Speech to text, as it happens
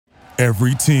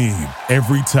Every team,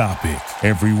 every topic,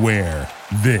 everywhere.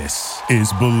 This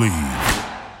is Believe.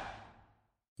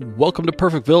 Welcome to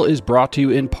Perfectville is brought to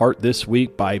you in part this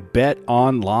week by Bet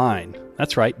Online.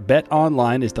 That's right, Bet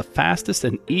Online is the fastest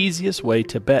and easiest way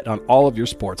to bet on all of your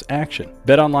sports action.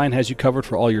 Bet Online has you covered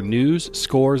for all your news,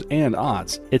 scores, and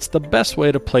odds. It's the best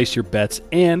way to place your bets,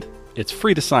 and it's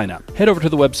free to sign up. Head over to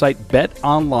the website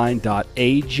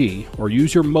betonline.ag or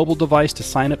use your mobile device to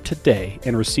sign up today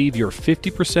and receive your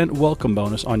 50% welcome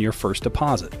bonus on your first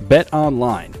deposit. Bet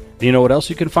Online. And you know what else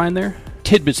you can find there?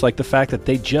 Tidbits like the fact that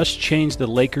they just changed the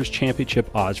Lakers championship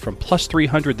odds from plus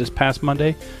 300 this past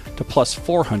Monday to plus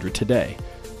 400 today,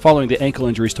 following the ankle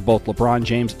injuries to both LeBron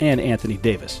James and Anthony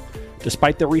Davis.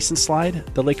 Despite the recent slide,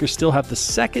 the Lakers still have the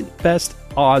second best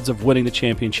odds of winning the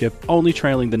championship, only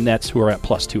trailing the Nets, who are at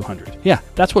plus 200. Yeah,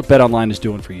 that's what BetOnline is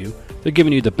doing for you. They're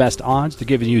giving you the best odds, they're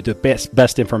giving you the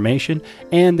best information,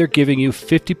 and they're giving you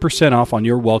 50% off on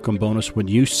your welcome bonus when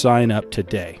you sign up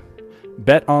today.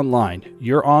 BetOnline,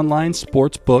 your online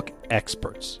sportsbook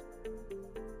experts.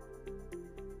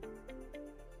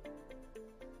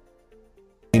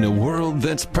 In a world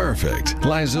that's perfect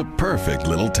lies a perfect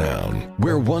little town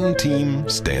where one team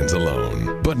stands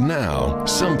alone. But now,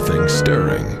 something's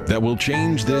stirring that will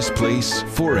change this place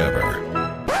forever.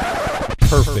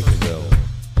 Perfectville.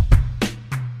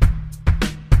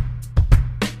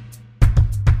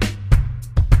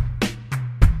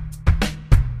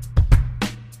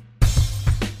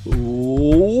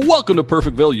 Welcome to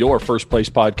Perfectville, your first place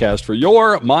podcast for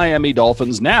your Miami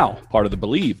Dolphins, now part of the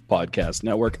Believe Podcast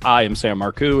Network. I am Sam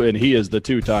Marcoux, and he is the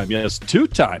two-time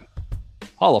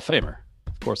Hall of Famer.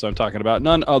 Of course, I'm talking about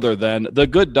none other than the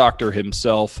good doctor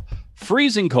himself,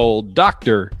 freezing cold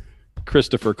Dr.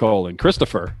 Christopher Colin.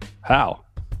 Christopher, how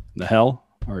in the hell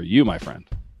are you, my friend?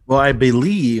 Well, I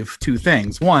believe two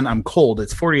things. One, I'm cold.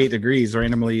 It's 48 degrees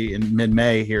randomly in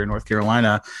mid-May here in North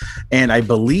Carolina, and I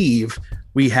believe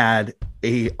we had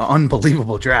a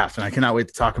unbelievable draft, and I cannot wait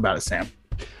to talk about it, Sam.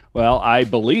 Well, I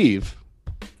believe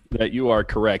that you are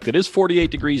correct. It is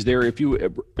 48 degrees there. If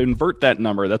you invert that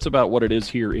number, that's about what it is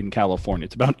here in California.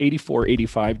 It's about 84,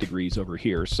 85 degrees over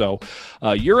here. So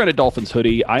you're in a Dolphins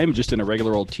hoodie. I am just in a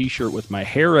regular old T-shirt with my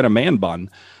hair in a man bun.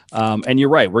 And you're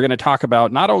right. We're going to talk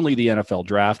about not only the NFL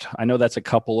draft. I know that's a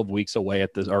couple of weeks away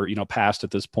at this, or, past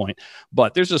at this point,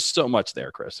 but there's just so much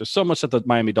there, Chris. There's so much that the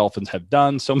Miami Dolphins have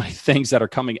done, so many things that are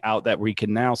coming out that we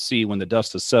can now see when the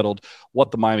dust has settled,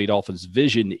 what the Miami Dolphins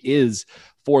vision is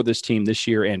for this team this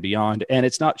year and beyond. And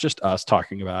it's not just us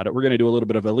talking about it. We're going to do a little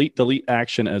bit of elite delete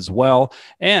action as well.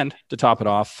 And to top it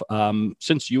off,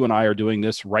 since you and I are doing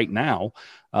this right now,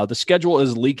 the schedule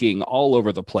is leaking all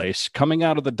over the place, coming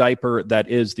out of the diaper that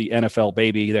is the NFL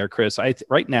baby there, Chris.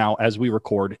 Right now, as we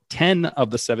record, 10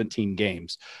 of the 17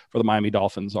 games for the Miami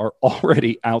Dolphins are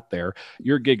already out there.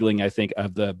 You're giggling, I think,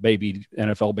 of the baby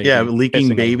NFL baby. Yeah,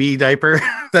 leaking baby diaper.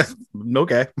 That's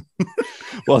okay.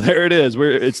 Well, there it is.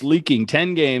 It's leaking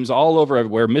 10 games all over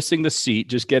everywhere, missing the seat,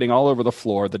 just getting all over the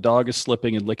floor. The dog is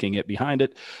slipping and licking it behind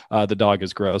it. The dog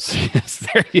is gross. Yes,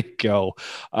 there you go.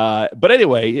 But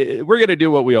anyway, we're going to do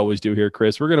what we always do here,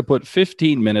 Chris. We're going to put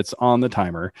 15 minutes on the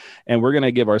timer, and we're going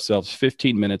to give ourselves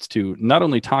 15 minutes to not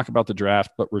only talk about the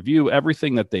draft, but review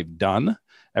everything that they've done,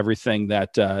 everything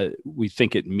that we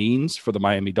think it means for the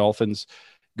Miami Dolphins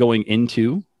going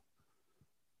into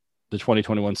the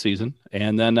 2021 season.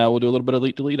 And then we'll do a little bit of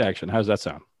elite delete action. How does that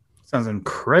sound? Sounds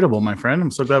incredible, my friend. I'm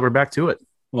so glad we're back to it.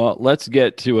 Well, let's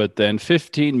get to it then.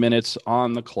 15 minutes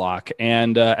on the clock.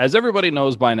 And as everybody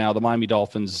knows by now, the Miami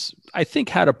Dolphins, I think,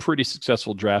 had a pretty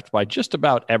successful draft by just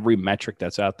about every metric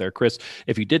that's out there. Chris,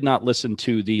 if you did not listen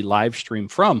to the live stream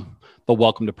from the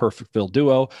Welcome to Perfectville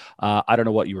duo, I don't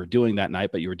know what you were doing that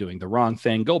night, but you were doing the wrong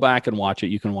thing. Go back and watch it.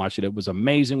 You can watch it. It was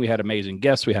amazing. We had amazing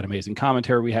guests. We had amazing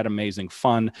commentary. We had amazing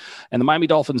fun. And the Miami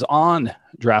Dolphins on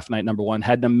draft night number one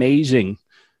had an amazing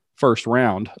first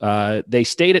round. They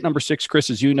stayed at number 6, Chris,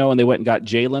 as you know, and they went and got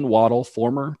Jalen Waddle,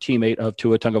 former teammate of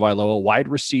Tua Tagovailoa, wide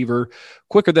receiver,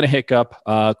 quicker than a hiccup.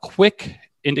 Quick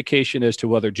indication as to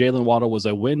whether Jalen Waddle was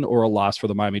a win or a loss for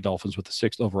the Miami Dolphins with the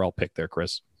 6th overall pick there,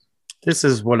 Chris. This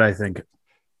is what I think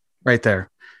right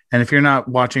there. And if you're not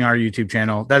watching our YouTube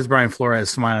channel, that's Brian Flores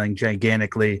smiling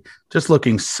gigantically, just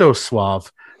looking so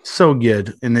suave, so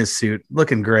good in this suit,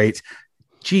 looking great.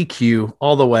 GQ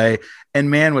all the way. And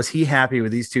man, was he happy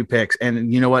with these two picks.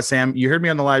 And you know what, Sam, you heard me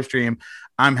on the live stream.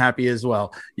 I'm happy as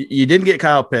well. You didn't get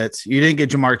Kyle Pitts. You didn't get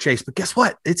Jamar Chase, but guess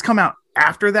what? It's come out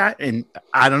after that, and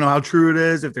I don't know how true it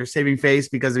is, if they're saving face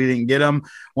because we didn't get him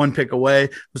one pick away,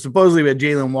 but supposedly we had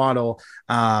Jalen Waddle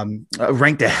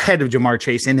ranked ahead of Jamar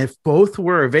Chase. And if both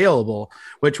were available,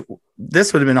 which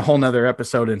this would have been a whole nother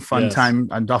episode and fun time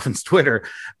on Dolphins Twitter,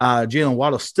 Jalen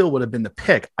Waddle still would have been the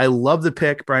pick. I love the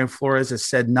pick. Brian Flores has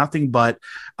said nothing but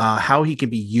how he can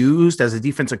be used as a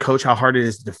defensive coach, how hard it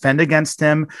is to defend against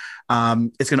him.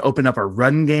 It's going to open up a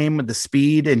run game with the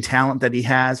speed and talent that he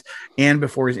has. And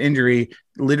before his injury,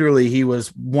 literally he was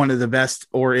one of the best,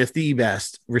 or if the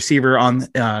best receiver on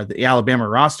the Alabama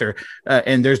roster.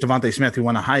 And there's Devontae Smith, who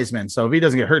won a Heisman. So if he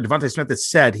doesn't get hurt, Devontae Smith has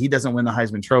said he doesn't win the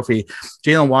Heisman Trophy.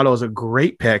 Jalen Waddle is a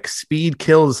great pick. Speed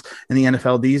kills in the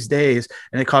NFL these days,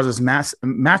 and it causes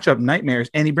matchup nightmares.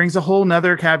 And he brings a whole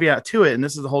nother caveat to it. And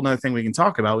this is a whole nother thing we can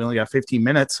talk about. We only got 15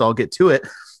 minutes, so I'll get to it.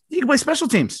 He can play special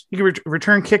teams. He can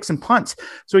return kicks and punts.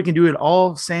 So he can do it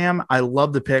all. Sam, I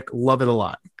love the pick. Love it a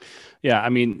lot. Yeah, I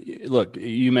mean, look,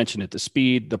 you mentioned it, the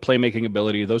speed, the playmaking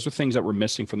ability. Those are things that were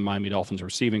missing from the Miami Dolphins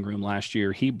receiving room last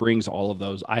year. He brings all of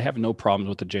those. I have no problems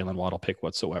with the Jalen Waddle pick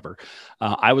whatsoever.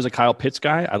 I was a Kyle Pitts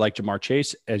guy. I like Jamar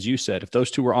Chase. As you said, if those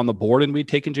two were on the board and we'd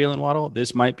taken Jalen Waddle,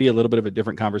 this might be a little bit of a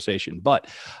different conversation. But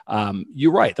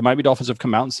you're right. The Miami Dolphins have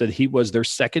come out and said he was their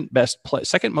second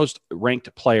most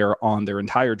ranked player on their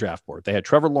entire draft board. They had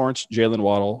Trevor Lawrence, Jalen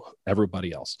Waddle,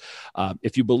 everybody else.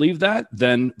 If you believe that,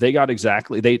 then they got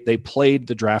they played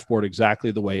the draft board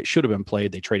exactly the way it should have been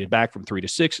played. They traded back from 3 to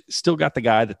 6, still got the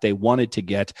guy that they wanted to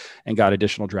get, and got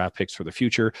additional draft picks for the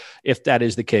future. If that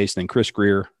is the case, then Chris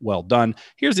Grier, well done.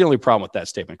 Here's the only problem with that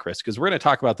statement, Chris, because we're going to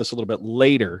talk about this a little bit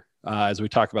later as we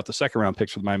talk about the second round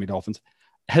picks for the Miami Dolphins.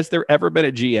 Has there ever been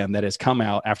a GM that has come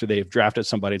out after they've drafted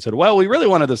somebody and said, well, we really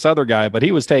wanted this other guy, but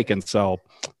he was taken. So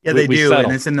yeah, they do. Settled.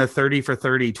 And it's in the 30 for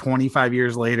 30, 25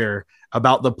 years later,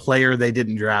 about the player they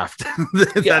didn't draft.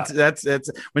 That's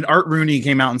when Art Rooney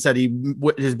came out and said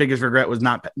his biggest regret was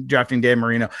not drafting Dan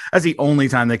Marino. That's the only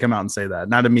time they come out and say that,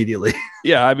 not immediately.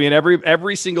 Yeah, I mean,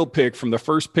 every single pick from the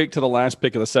first pick to the last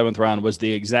pick of the 7th round was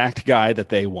the exact guy that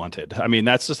they wanted. I mean,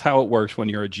 that's just how it works when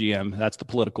you're a GM. That's the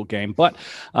political game. But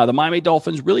the Miami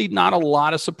Dolphins, really not a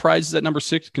lot of surprises at number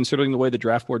 6, considering the way the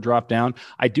draft board dropped down.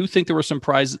 I do think there were some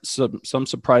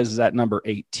surprises at number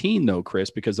 18, though, Chris,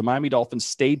 because the Miami Dolphins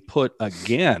stayed put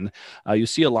again. You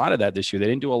see a lot of that this year. They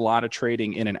didn't do a lot of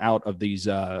trading in and out of these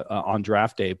on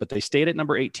draft day, but they stayed at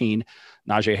number 18.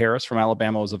 Najee Harris from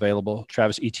Alabama was available.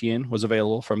 Travis Etienne was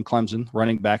available from Clemson,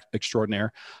 running back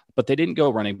extraordinaire. But they didn't go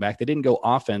running back. They didn't go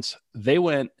offense. They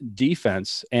went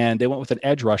defense, and they went with an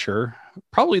edge rusher,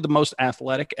 probably the most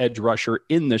athletic edge rusher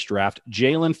in this draft,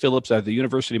 Jalen Phillips out of the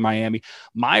University of Miami.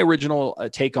 My original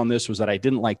take on this was that I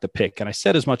didn't like the pick, and I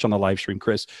said as much on the live stream.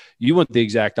 Chris, you went the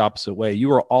exact opposite way. You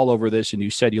were all over this, and you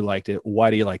said you liked it. Why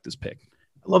do you like this pick?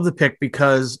 I love the pick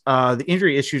because the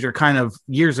injury issues are kind of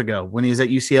years ago when he was at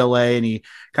UCLA and he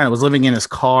kind of was living in his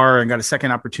car and got a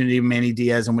second opportunity with Manny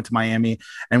Diaz and went to Miami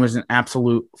and was an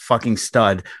absolute fucking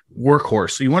stud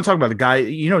workhorse. So you want to talk about the guy,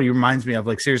 he reminds me of,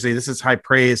 like, seriously, this is high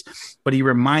praise, but he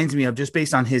reminds me of, just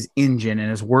based on his engine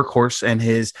and his workhorse and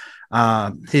his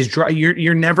drive.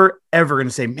 You're never ever going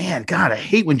to say, man, God, I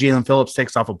hate when Jalen Phillips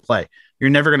takes off a play. You're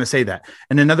never going to say that.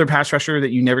 And another pass rusher that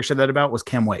you never said that about was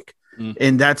Cam Wake.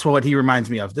 And that's what he reminds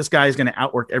me of. This guy is going to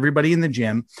outwork everybody in the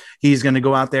gym. He's going to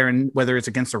go out there, and whether it's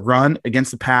against a run,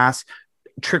 against the pass,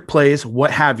 trick plays,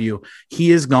 what have you, he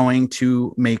is going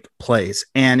to make plays.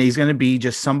 And he's going to be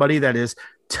just somebody that is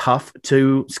tough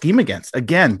to scheme against.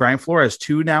 Again, Brian Flores,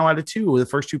 2 now out of 2 with the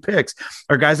first 2 picks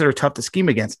are guys that are tough to scheme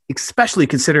against, especially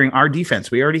considering our defense.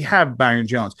 We already have Byron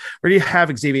Jones. We already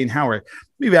have Xavier Howard.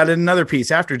 We've added another piece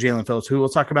after Jalen Phillips, who we'll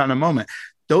talk about in a moment.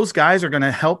 Those guys are going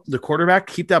to help the quarterback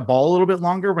keep that ball a little bit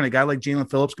longer when a guy like Jalen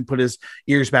Phillips can put his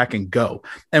ears back and go.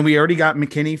 And we already got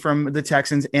McKinney from the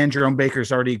Texans, and Jerome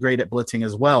Baker's already great at blitzing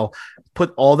as well.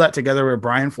 Put all that together with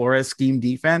Brian Flores scheme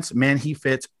defense, man, he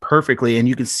fits perfectly. And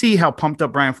you can see how pumped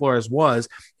up Brian Flores was.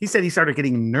 He said he started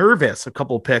getting nervous a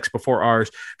couple of picks before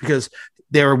ours because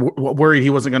they were worried he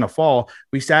wasn't going to fall.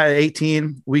 We sat at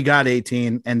 18, we got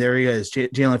 18, and there he is,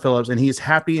 Jalen Phillips, and he's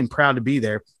happy and proud to be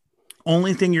there.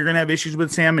 Only thing you're going to have issues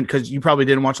with, Sam, and because you probably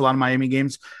didn't watch a lot of Miami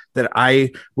games, that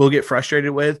I will get frustrated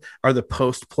with are the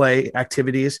post-play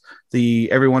activities.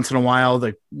 Every once in a while,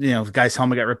 the guy's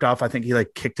helmet got ripped off. I think he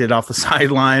kicked it off the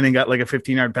sideline and got like a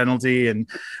 15-yard penalty, and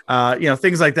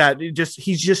things like that.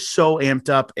 He's just so amped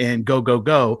up and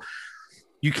go.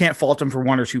 You can't fault him for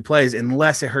 1 or 2 plays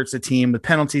unless it hurts the team with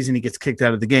penalties and he gets kicked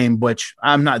out of the game, which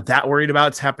I'm not that worried about.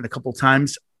 It's happened a couple of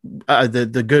times.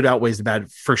 The good outweighs the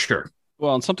bad for sure.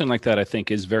 Well, and something like that, I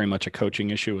think, is very much a coaching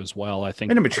issue as well. I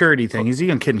think, and a maturity thing. He's a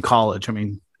young kid in college. I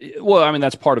mean, Well, I mean,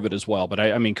 that's part of it as well. But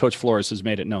I mean, Coach Flores has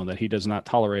made it known that he does not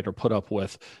tolerate or put up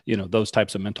with, those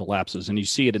types of mental lapses. And you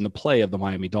see it in the play of the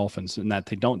Miami Dolphins in that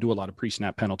they don't do a lot of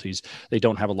pre-snap penalties. They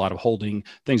don't have a lot of holding,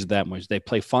 things of that much. They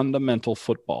play fundamental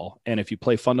football. And if you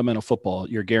play fundamental football,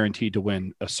 you're guaranteed to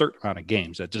win a certain amount of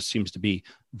games. That just seems to be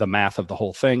the math of the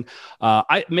whole thing.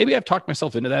 Maybe I've talked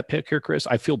myself into that pick here, Chris.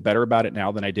 I feel better about it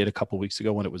now than I did a couple weeks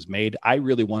ago when it was made. I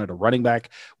really wanted a running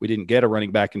back. We didn't get a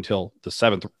running back until the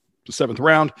seventh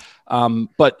round.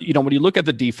 But, when you look at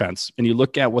the defense and you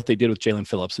look at what they did with Jalen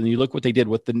Phillips and you look what they did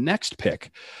with the next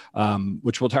pick,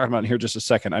 which we'll talk about in here just a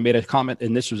second. I made a comment,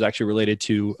 and this was actually related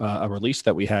to a release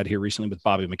that we had here recently with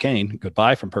Bobby McCain,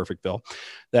 goodbye from Perfectville,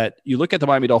 that you look at the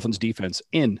Miami Dolphins defense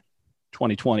in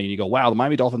 2020 and you go, wow, the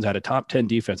Miami Dolphins had a top 10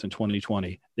 defense in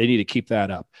 2020. They need to keep that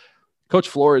up. Coach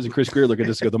Flores and Chris Grier look at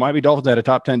this and go, the Miami Dolphins had a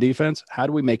top 10 defense. How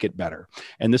do we make it better?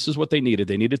 And this is what they needed.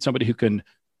 They needed somebody who can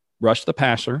rush the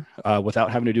passer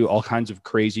without having to do all kinds of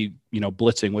crazy,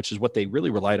 blitzing, which is what they really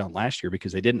relied on last year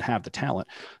because they didn't have the talent.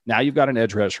 Now you've got an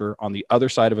edge rusher on the other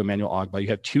side of Emmanuel Ogbah. You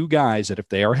have two guys that if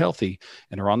they are healthy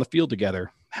and are on the field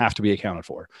together, have to be accounted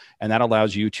for. And that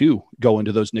allows you to go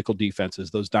into those nickel defenses,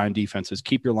 those dime defenses,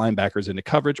 keep your linebackers into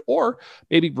coverage, or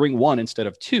maybe bring one instead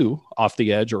of two off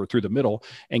the edge or through the middle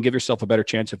and give yourself a better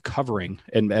chance of covering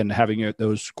and having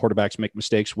those quarterbacks make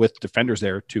mistakes with defenders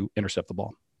there to intercept the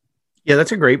ball. Yeah,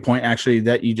 that's a great point, actually,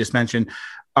 that you just mentioned.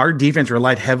 Our defense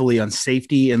relied heavily on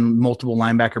safety and multiple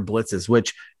linebacker blitzes,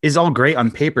 which is all great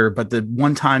on paper. But the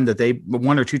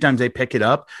one or two times they pick it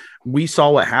up, we saw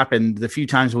what happened the few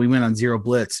times we went on zero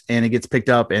blitz and it gets picked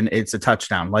up and it's a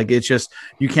touchdown. Like, it's just,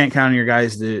 you can't count on your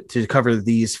guys to cover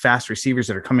these fast receivers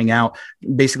that are coming out,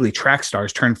 basically track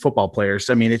stars turned football players.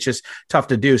 I mean, it's just tough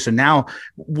to do. So now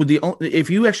if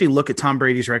you actually look at Tom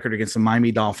Brady's record against the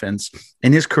Miami Dolphins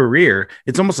in his career,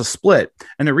 it's almost a split.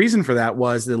 And the reason for that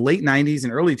was the late 90s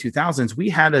and early 2000s, we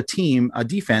had a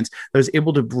defense that was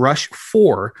able to rush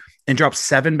 4 and drop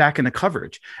 7 back into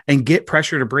coverage and get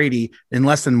pressure to Brady in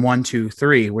less than 1, 2,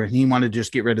 3, where he wanted to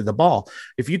just get rid of the ball.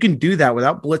 If you can do that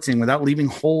without blitzing, without leaving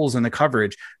holes in the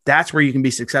coverage, that's where you can be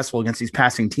successful against these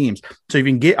passing teams. So you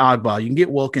can get Ogbah, you can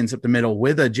get Wilkins up the middle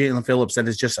with a Jalen Phillips that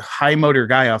is just a high motor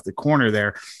guy off the corner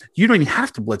there. You don't even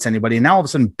have to blitz anybody. And now all of a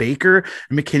sudden Baker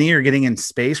and McKinney are getting in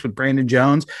space with Brandon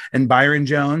Jones and Byron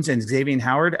Jones and Xavier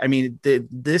Howard. I mean,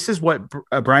 this is what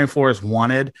Brian Flores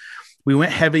wanted. We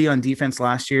went heavy on defense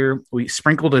last year. We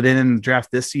sprinkled it in the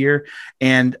draft this year.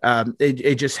 And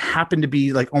it just happened to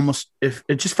be like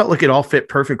it just felt like it all fit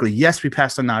perfectly. Yes, we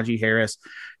passed on Najee Harris.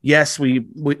 Yes,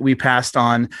 we passed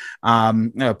on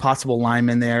a possible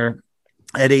lineman there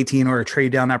at 18 or a trade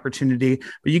down opportunity,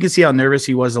 but you can see how nervous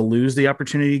he was to lose the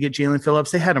opportunity to get Jalen Phillips.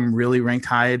 They had him really ranked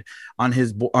high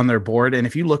on their board. And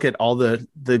if you look at all the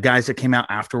guys that came out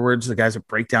afterwards, the guys that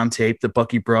break down tape, the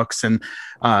Bucky Brooks and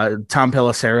Tom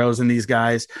Pelisseros and these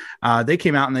guys, they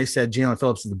came out and they said Jalen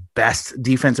Phillips is the best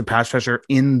defensive pass rusher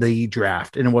in the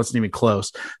draft. And it wasn't even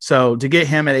close. So to get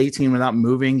him at 18 without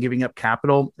moving, giving up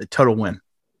capital, a total win.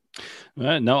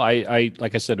 No, I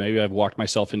like I said, maybe I've walked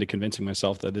myself into convincing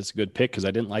myself that it's a good pick because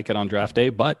I didn't like it on draft day,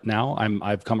 but now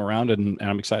I've come around and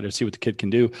I'm excited to see what the kid can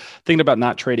do. Thinking about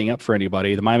not trading up for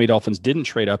anybody, the Miami Dolphins didn't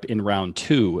trade up in round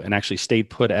 2 and actually stayed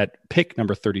put at pick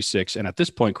number 36. And at this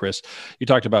point, Chris, you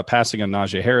talked about passing on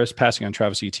Najee Harris, passing on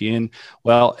Travis Etienne.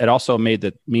 Well, it also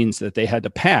means that they had to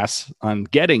pass on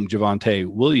getting Javonte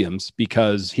Williams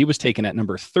because he was taken at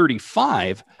number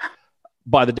 35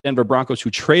 by the Denver Broncos,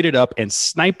 who traded up and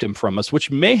sniped him from us,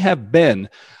 which may have been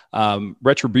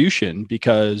retribution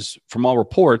because from all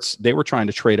reports, they were trying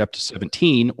to trade up to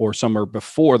 17 or somewhere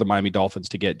before the Miami Dolphins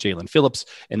to get Jalen Phillips,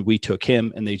 and we took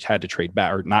him and they had to trade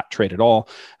back or not trade at all.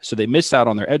 So they missed out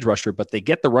on their edge rusher, but they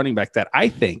get the running back that I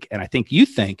think, and I think you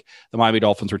think the Miami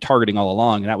Dolphins were targeting all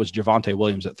along, and that was Javonte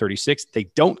Williams at 36. They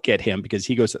don't get him because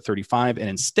he goes at 35, and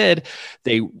instead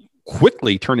they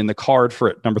quickly turn in the card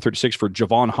for number 36 for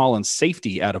Javon Holland,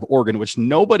 safety out of Oregon, which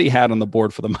nobody had on the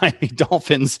board for the Miami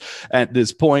Dolphins at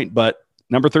this point. But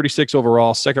number 36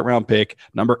 overall, second round pick,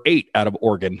 number 8 out of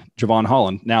Oregon, Javon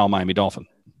Holland, now a Miami Dolphin.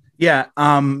 Yeah.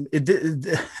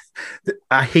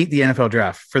 I hate the NFL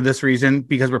draft for this reason,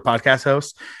 because we're podcast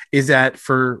hosts, is that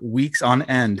for weeks on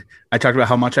end, I talked about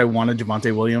how much I wanted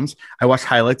Javonte Williams. I watched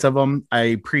highlights of him.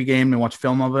 I pre-gamed and watched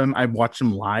film of him. I watched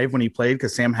him live when he played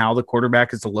because Sam Howell, the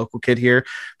quarterback, is the local kid here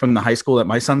from the high school that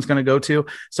my son's going to go to.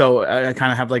 So I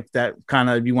kind of have like that kind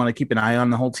of, you want to keep an eye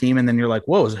on the whole team. And then you're like,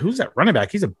 whoa, who's that running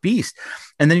back? He's a beast.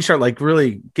 And then you start like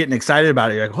really getting excited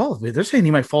about it. You're like, oh, they're saying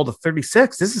he might fall to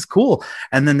 36. This is cool.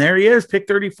 And then there he is, pick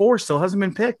 34, still hasn't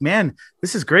been picked. Man, man,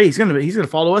 this is great. He's gonna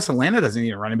follow us. Atlanta doesn't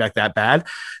need a running back that bad.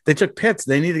 They took Pitts.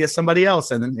 They need to get somebody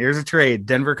else. And then here's a trade.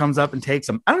 Denver comes up and takes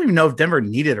him. I don't even know if Denver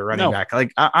needed a running back.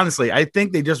 Like, honestly, I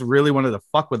think they just really wanted to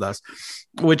fuck with us,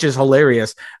 which is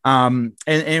hilarious. And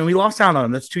we lost out on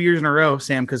him. That's 2 years in a row,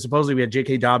 Sam, because supposedly we had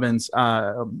J.K. Dobbins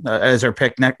as our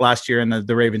pick last year, and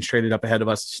the Ravens traded up ahead of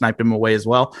us, sniped him away as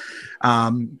well.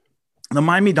 The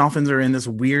Miami Dolphins are in this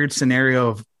weird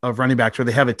scenario of running backs where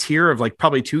they have a tier of like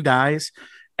probably two guys,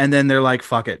 and then they're like,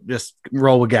 fuck it, just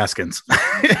roll with Gaskins.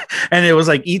 And it was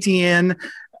like ETN,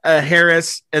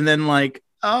 Harris, and then like,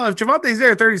 oh, if Javante's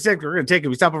there 36, we're going to take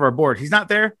him. He's top of our board. He's not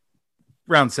there.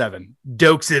 Round 7,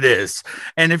 Dokes it is.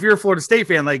 And if you're a Florida State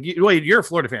fan, like, wait, you're a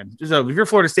Florida fan. So if you're a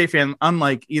Florida State fan,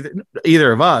 unlike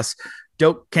either of us,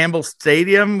 Doak Campbell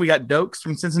Stadium, we got Dokes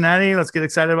from Cincinnati. Let's get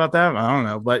excited about that. I don't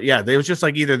know, but yeah, they was just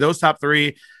like either those top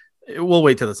 3. We'll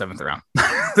wait till the 7th round.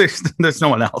 there's no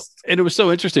one else. And it was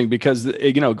so interesting because,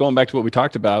 going back to what we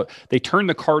talked about, they turned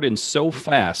the card in so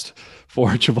fast for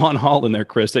Jevon Holland there,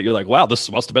 Chris, that you're like, wow, this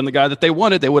must have been the guy that they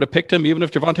wanted. They would have picked him even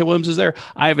if Javonte Williams is there.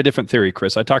 I have a different theory,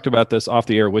 Chris. I talked about this off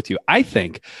the air with you. I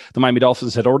think the Miami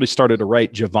Dolphins had already started to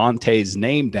write Javonte's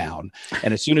name down.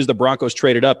 And as soon as the Broncos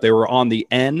traded up, they were on the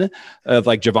N of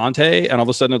like Javonte. And all of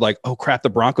a sudden they're like, oh crap, the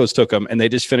Broncos took him. And they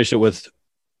just finished it with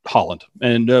Holland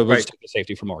and was the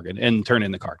safety from Oregon and turn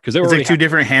in the card because they were like 2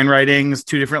 different handwritings,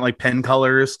 2 different like pen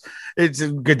colors. It's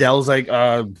Goodell's like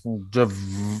Javon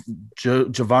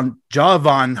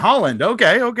Holland.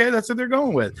 Okay, that's what they're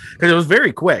going with because it was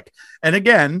very quick. And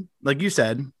again, like you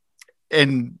said,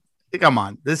 and come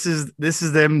on, this is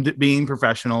them being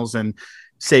professionals and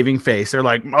saving face. They're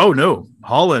like, oh no,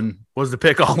 Holland was the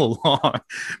pick all along.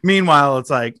 Meanwhile, it's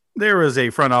like there was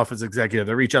a front office executive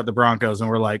that reached out to Broncos and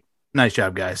we're like, nice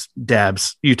job, guys.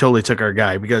 Dabs, you totally took our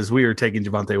guy because we were taking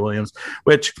Javonte Williams,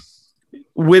 which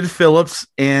with Phillips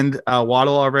and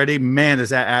Waddle already, man, does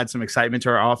that add some excitement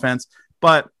to our offense.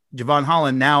 But Jevon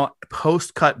Holland now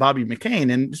post-cut Bobby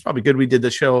McCain, and it's probably good we did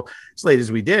the show as late as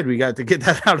we did. We got to get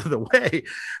that out of the way.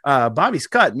 Bobby's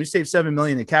cut, and we saved $7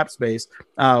 million in cap space.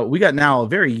 We got now a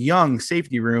very young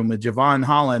safety room with Jevon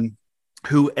Holland,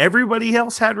 who everybody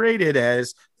else had rated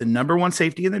as the number 1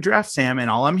 safety in the draft, Sam. And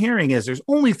all I'm hearing is there's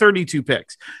only 32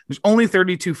 picks. There's only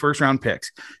 32 first-round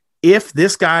picks. If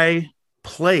this guy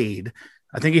played,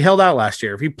 I think he held out last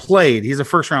year. If he played, he's a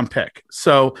first-round pick.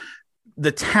 So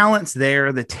the talent's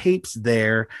there, the tape's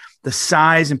there, the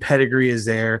size and pedigree is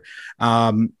there.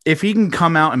 If he can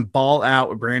come out and ball out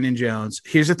with Brandon Jones,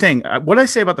 here's the thing. What I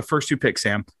say about the first 2 picks,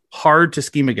 Sam, hard to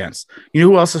scheme against. You know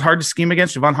who else is hard to scheme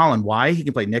against? Jevon Holland. Why? He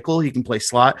can play nickel. He can play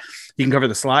slot. He can cover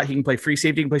the slot. He can play free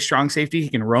safety. He can play strong safety. He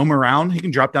can roam around. He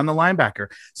can drop down the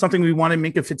linebacker, something we wanted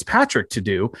Minkah Fitzpatrick to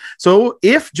do. So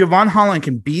if Jevon Holland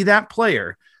can be that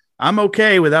player, I'm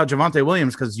okay without Javonte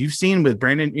Williams because you've seen with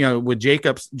Brandon, with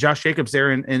Josh Jacobs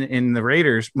there in the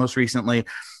Raiders most recently,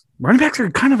 running backs are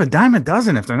kind of a dime a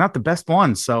dozen if they're not the best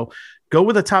ones. So go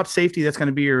with a top safety that's going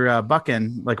to be your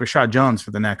buckend like Rashad Jones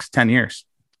for the next 10 years.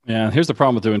 Yeah, here's the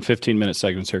problem with doing 15-minute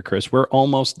segments here, Chris. We're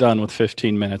almost done with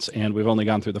 15 minutes, and we've only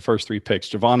gone through the first 3 picks.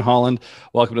 Jevon Holland,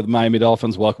 welcome to the Miami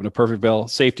Dolphins. Welcome to Perfectville.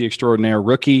 Safety extraordinaire,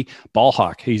 rookie, ball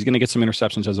hawk. He's going to get some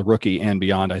interceptions as a rookie and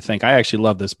beyond, I think. I actually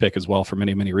love this pick as well for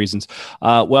many, many reasons.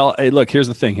 Hey, look, here's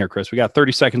the thing here, Chris. We got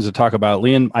 30 seconds to talk about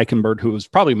Liam Eichenberg, who was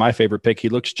probably my favorite pick. He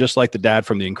looks just like the dad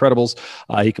from The Incredibles.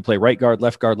 He could play right guard,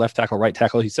 left tackle, right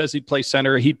tackle. He says he'd play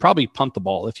center. He'd probably punt the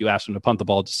ball if you asked him to punt the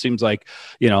ball. It just seems like,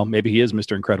 maybe he is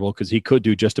Mr. Incredible because he could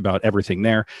do just about everything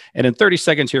there. And in 30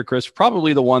 seconds here, Chris,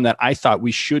 probably the one that I thought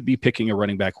we should be picking a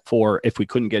running back for if we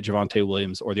couldn't get Javonte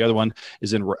Williams, or the other one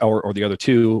is or the other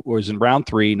 2 was in round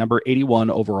 3, number 81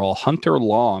 overall, Hunter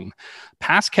Long,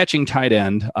 pass catching tight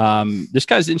end. This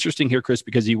guy's interesting here, Chris,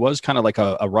 because he was kind of like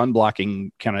a run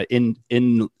blocking kind of in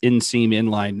seam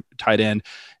inline tight end.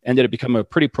 Ended up becoming a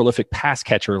pretty prolific pass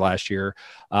catcher last year.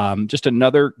 Just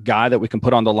another guy that we can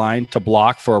put on the line to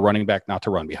block for a running back, not to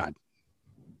run behind.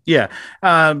 Yeah,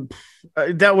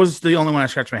 that was the only one I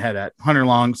scratched my head at. Hunter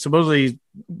Long, supposedly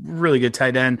really good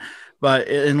tight end, but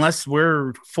unless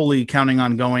we're fully counting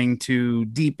on going too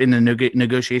deep into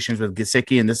negotiations with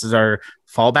Gesicki and this is our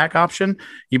fallback option,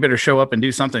 you better show up and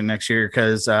do something next year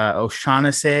because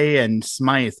O'Shaughnessy and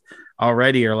Smythe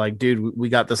already are like, dude, we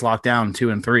got this locked down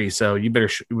 2 and 3, so you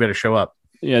better show up.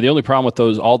 Yeah, the only problem with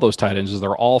all those tight ends is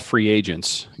they're all free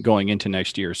agents going into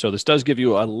next year. So this does give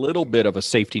you a little bit of a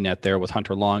safety net there with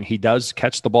Hunter Long. He does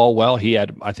catch the ball well. He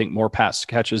had, I think, more pass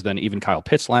catches than even Kyle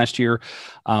Pitts last year.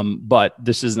 But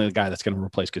this isn't a guy that's going to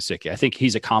replace Gesicki. I think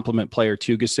he's a complement player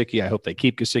to Gesicki. I hope they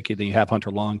keep Gesicki. Then you have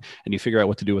Hunter Long, and you figure out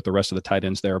what to do with the rest of the tight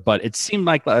ends there. But it seemed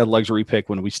like a luxury pick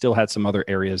when we still had some other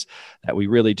areas that we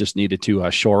really just needed to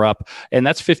shore up. And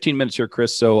that's 15 minutes here,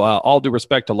 Chris. So all due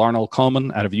respect to Larnell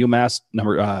Coleman out of UMass,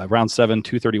 round 7,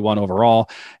 231 overall.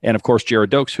 And of course,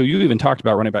 Jared Dokes, who you even talked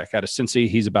about, running back out of Cincy.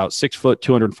 He's about 6 foot,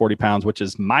 240 pounds, which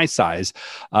is my size.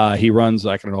 He runs,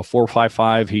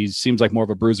 4.55. He seems like more of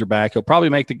a bruiser back. He'll probably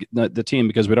make the team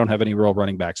because we don't have any real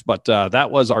running backs. But that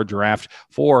was our draft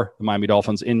for the Miami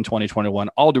Dolphins in 2021.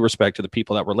 All due respect to the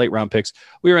people that were late round picks.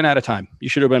 We ran out of time. You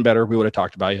should have been better. We would have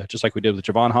talked about you, just like we did with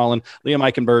Javon Holland, Liam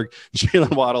Eichenberg,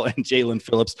 Jalen Waddle, and Jalen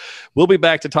Phillips. We'll be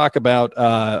back to talk about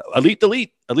elite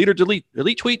tweet.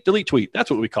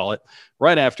 That's what we call it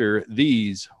right after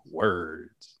these words.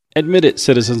 Admit it,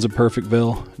 citizens of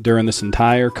Perfectville, during this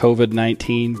entire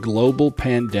COVID-19 global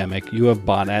pandemic, you have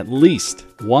bought at least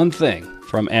one thing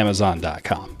from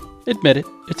Amazon.com. Admit it.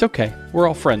 It's okay. We're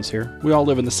all friends here. We all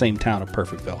live in the same town of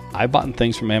Perfectville. I've bought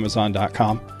things from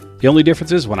Amazon.com. The only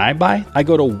difference is when I buy, I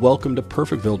go to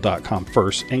welcometoperfectville.com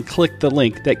first and click the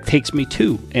link that takes me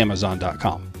to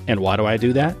Amazon.com. And why do I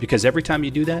do that? Because every time you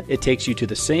do that, it takes you to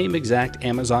the same exact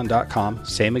Amazon.com,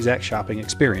 same exact shopping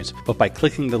experience. But by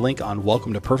clicking the link on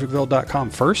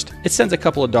welcometoperfectville.com first, it sends a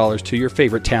couple of dollars to your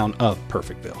favorite town of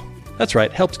Perfectville. That's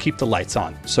right, helps keep the lights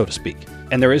on, so to speak.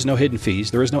 And there is no hidden fees,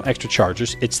 there is no extra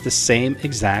charges. It's the same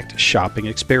exact shopping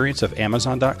experience of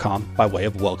Amazon.com by way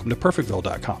of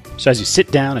welcometoperfectville.com. So as you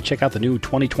sit down and check out the new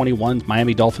 2021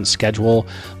 Miami Dolphins schedule,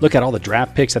 look at all the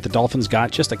draft picks that the Dolphins got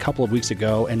just a couple of weeks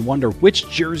ago, and wonder which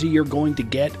jersey you're going to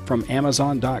get from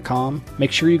Amazon.com,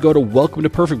 make sure you go to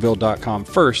welcometoperfectville.com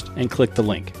first and click the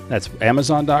link. That's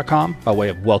Amazon.com by way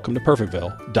of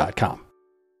welcometoperfectville.com.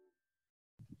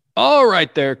 All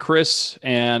right there, Chris,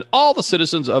 and all the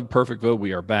citizens of Perfectville,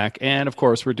 we are back. And of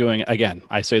course, we're doing, again,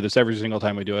 I say this every single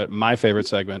time we do it, my favorite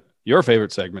segment, your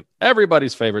favorite segment,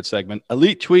 everybody's favorite segment,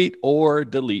 Elite Tweet or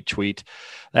Delete Tweet.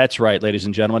 That's right, ladies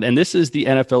and gentlemen. And this is the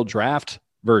NFL draft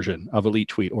version of Elite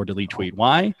Tweet or Delete Tweet.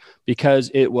 Why? Because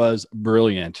it was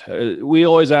brilliant. We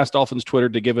always ask Dolphins Twitter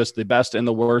to give us the best and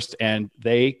the worst, and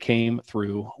they came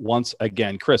through once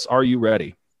again. Chris, are you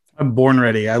ready? I'm born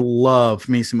ready. I love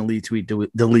me some Elite Tweet,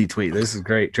 Delete Tweet. This is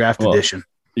great. Draft edition.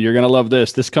 You're going to love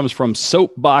this. This comes from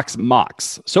Soapbox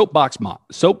Mocks. Soapbox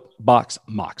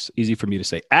Mocks. Easy for me to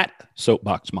say. At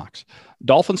Soapbox Mocks.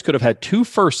 Dolphins could have had 2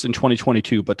 firsts in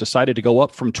 2022, but decided to go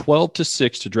up from 12 to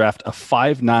 6 to draft a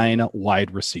 5'9"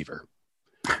 wide receiver.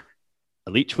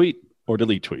 Elite Tweet or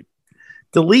Delete Tweet?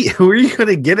 Delete. Who are you going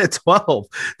to get at 12?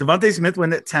 Devontae Smith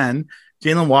went at 10.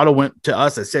 Jalen Waddle went to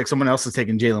us at 6. Someone else is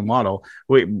taking Jalen Waddle.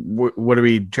 Wait, what are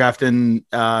we drafting?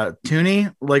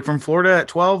 Tooney, like from Florida at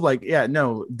 12? Like, yeah,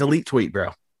 no, Delete Tweet,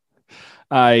 bro.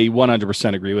 I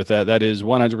 100% agree with that. That is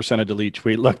 100% a Delete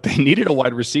Tweet. Look, they needed a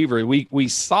wide receiver. We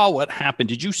saw what happened.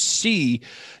 Did you see,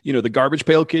 the garbage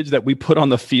pail kids that we put on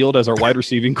the field as our wide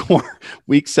receiving core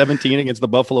week 17 against the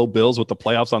Buffalo Bills with the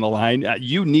playoffs on the line?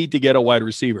 You need to get a wide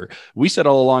receiver. We said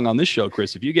all along on this show,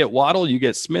 Chris, if you get Waddle, you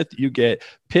get Smith, you get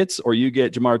Pitts, or you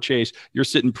get Jamar Chase, you're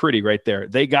sitting pretty right there.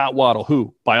 They got Waddle,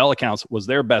 who by all accounts was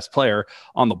their best player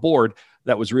on the board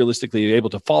that was realistically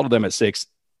able to fall to them at 6.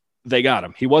 They got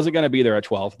him. He wasn't going to be there at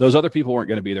 12. Those other people weren't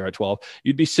going to be there at 12.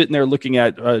 You'd be sitting there looking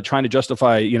at trying to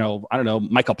justify, I don't know,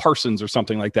 Michael Parsons or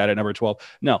something like that at number 12.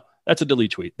 No, that's a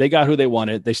Delete Tweet. They got who they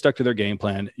wanted. They stuck to their game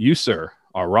plan. You, sir,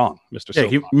 are wrong,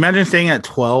 Mr. Yeah, imagine staying at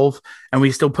 12 and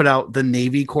we still put out the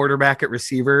Navy quarterback at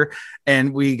receiver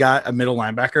and we got a middle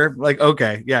linebacker. Like,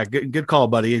 okay, yeah, good call,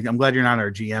 buddy. I'm glad you're not our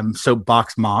GM.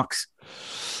 Soapbox Mocks.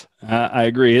 I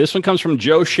agree. This one comes from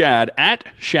Joe Shad at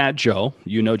Shad Joe.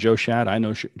 You know Joe Shad. I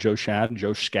know Joe Shad.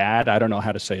 Joe Scad. I don't know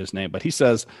how to say his name, but he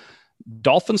says,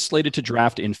 Dolphins slated to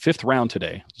draft in 5th round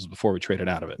today. This is before we traded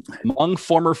out of it. Among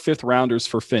former 5th rounders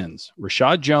for Finns,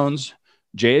 Rashad Jones,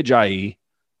 Jay Ajayi,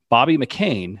 Bobby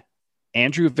McCain,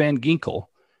 Andrew Van Ginkel,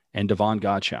 and Devon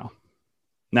Godchow.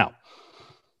 Now,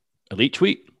 Elite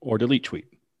Tweet or Delete Tweet?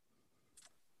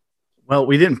 Well,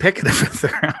 we didn't pick in the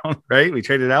 5th round, right? We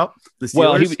traded out the Steelers.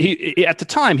 Well, he at the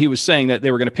time, he was saying that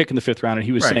they were going to pick in the 5th round, and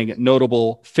he was saying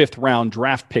notable 5th round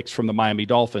draft picks from the Miami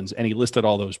Dolphins, and he listed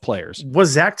all those players. Was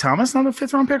Zach Thomas not a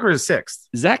 5th round pick or a 6th?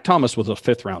 Zach Thomas was a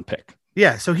 5th round pick.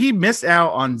 Yeah, so he missed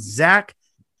out on Zach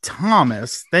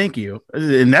Thomas. Thank you.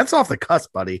 And that's off the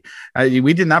cusp, buddy.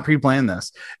 We did not pre-plan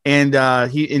this.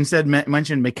 And he instead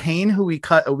mentioned McCain, who we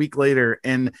cut a week later,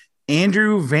 and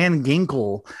Andrew Van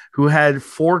Ginkel, who had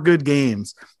 4 good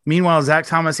games. Meanwhile, Zach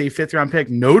Thomas, a 5th-round pick,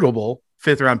 notable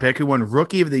 5th-round pick, who won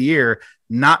Rookie of the Year,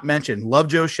 not mentioned. Love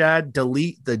Joe Shad.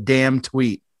 Delete the damn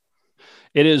tweet.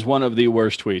 It is one of the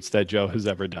worst tweets that Joe has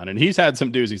ever done. And he's had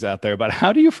some doozies out there, but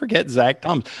how do you forget Zach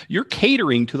Thomas? You're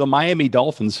catering to the Miami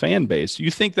Dolphins fan base.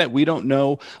 You think that we don't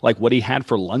know like what he had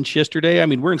for lunch yesterday? I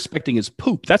mean, we're inspecting his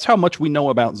poop. That's how much we know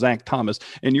about Zach Thomas.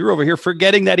 And you're over here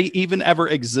forgetting that he even ever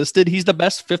existed. He's the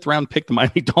best 5th-round pick the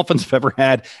Miami Dolphins have ever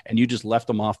had, and you just left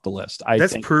him off the list.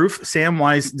 That's proof. Sam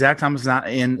Wise, Zach Thomas is not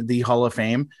in the Hall of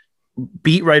Fame.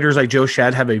 Beat writers like Joe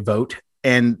Shad have a vote,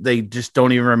 and they just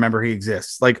don't even remember he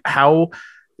exists. Like, how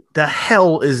the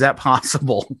hell is that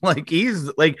possible? He's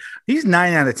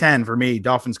 9 out of 10 for me,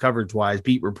 Dolphins coverage wise,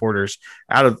 beat reporters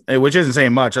which isn't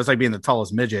saying much. That's like being the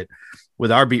tallest midget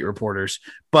with our beat reporters.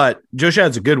 But Joe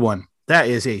Shad's a good one. That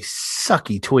is a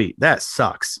sucky tweet. That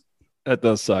sucks. That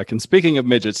does suck. And speaking of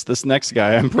midgets, this next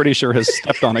guy, I'm pretty sure has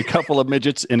stepped on a couple of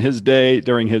midgets in his day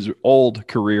during his old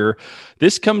career.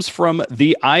 This comes from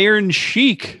the Iron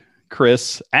Sheik,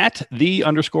 Chris, at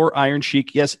 _Iron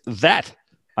Sheik. Yes, that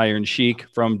Iron Sheik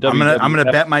from WWF. I'm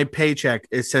gonna bet my paycheck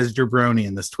it says Jabroni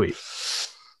in this tweet.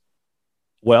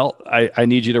 Well, I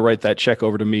need you to write that check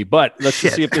over to me. But let's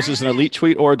just see if this is an elite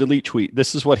tweet or a delete tweet.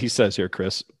 This is what he says here,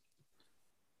 Chris.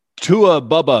 Tua,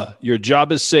 Bubba, your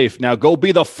job is safe. Now go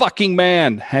be the fucking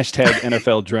man. Hashtag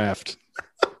NFL draft.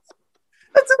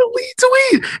 That's an elite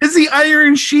tweet. It's the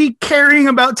Iron Sheik caring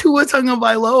about Tua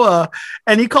Tagovailoa,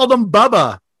 and he called him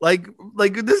Bubba. Like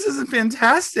this is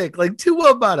fantastic. Like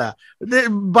Tua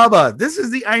Bubba, this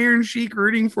is the Iron Sheik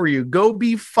rooting for you. Go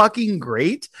be fucking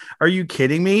great. Are you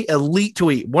kidding me? Elite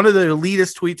tweet. One of the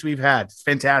elitist tweets we've had. It's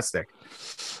fantastic.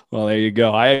 Well, there you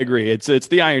go. I agree. It's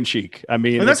the Iron Sheik. I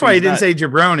mean, and that's why he didn't say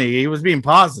Jabroni. He was being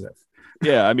positive.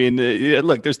 Yeah, I mean,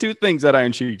 look, there's 2 things that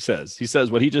Iron Sheik says. He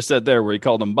says what he just said there, where he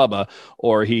called him Bubba,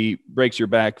 or he breaks your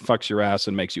back, fucks your ass,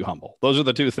 and makes you humble. Those are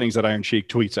the 2 things that Iron Sheik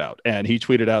tweets out, and he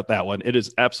tweeted out that one. It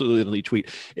is absolutely an elite tweet.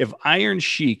 If Iron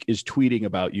Sheik is tweeting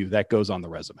about you, that goes on the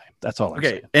resume. That's all I'm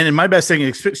saying. And in my best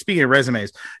thing, speaking of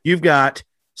resumes, you've got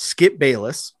Skip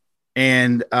Bayless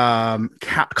and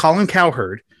Colin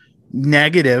Cowherd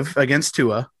negative against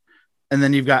Tua, and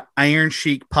then you've got Iron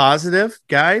Sheik positive.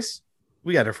 Guys,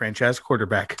 we got a franchise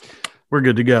quarterback. We're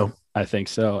good to go. I think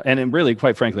so. And really,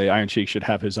 quite frankly, Iron Sheik should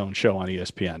have his own show on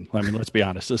ESPN. I mean, let's be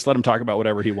honest. Just let him talk about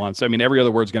whatever he wants. I mean, every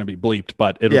other word's going to be bleeped,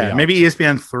 but it'll be maybe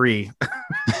ESPN 3.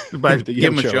 But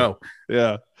give him a show.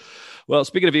 Yeah. Well,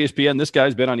 speaking of ESPN, this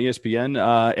guy's been on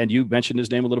ESPN, and you mentioned his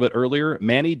name a little bit earlier,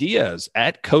 Manny Diaz,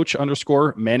 at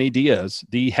 @coach_Manny Diaz,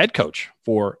 the head coach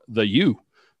for the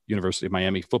University of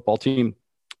Miami football team.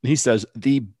 He says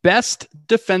the best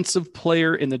defensive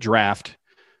player in the draft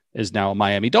is now a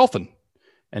Miami Dolphin.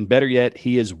 And better yet,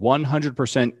 he is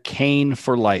 100% Kane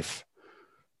for life.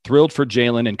 Thrilled for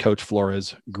Jalen and Coach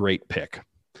Flores. Great pick.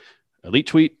 Elite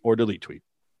tweet or delete tweet?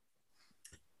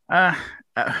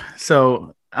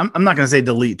 So I'm not going to say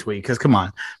delete tweet because come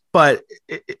on. But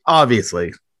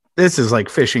obviously, this is like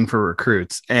fishing for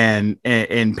recruits and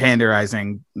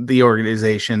panderizing the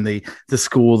organization, the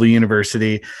school, the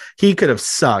university. He could have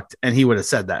sucked and he would have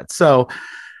said that. So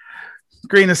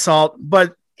grain of salt,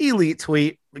 but elite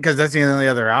tweet because that's the only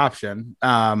other option.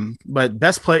 But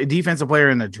best defensive player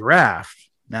in the draft.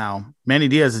 Now, Manny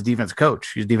Diaz is defensive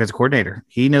coach. He's a defensive coordinator.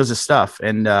 He knows his stuff.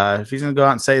 And if he's going to go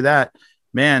out and say that,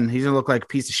 man, he's going to look like a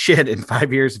piece of shit in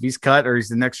 5 years if he's cut or he's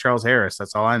the next Charles Harris.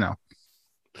 That's all I know.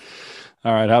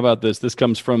 All right, how about this? This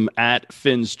comes from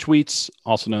 @Finn's Tweets,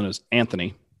 also known as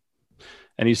Anthony.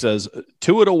 And he says,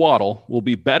 Tua to Waddle will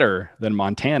be better than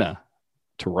Montana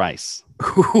to Rice.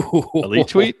 Elite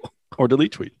tweet or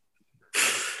delete tweet?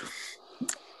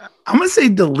 I'm going to say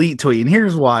delete tweet. And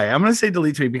here's why. I'm going to say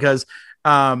delete tweet because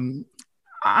I'm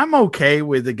okay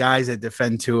with the guys that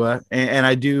defend Tua. And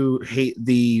I do hate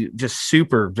the just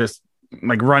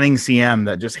like running CM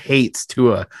that just hates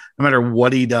Tua no matter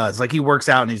what he does. Like he works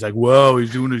out and he's like, whoa,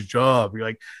 he's doing his job. You're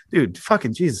like, dude,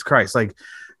 fucking Jesus Christ. Like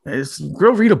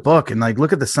go read a book and like,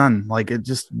 look at the sun. Like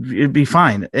it'd be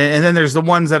fine. And then there's the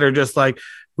ones that are just like,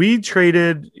 we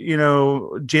traded,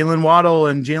 Jalen Waddle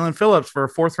and Jalen Phillips for a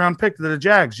 4th-round pick to the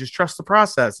Jags. Just trust the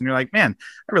process. And you're like, man,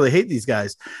 I really hate these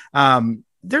guys.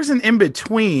 There's an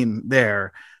in-between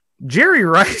there. Jerry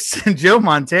Rice and Joe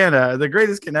Montana, the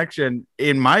greatest connection,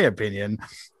 in my opinion,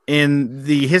 in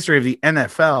the history of the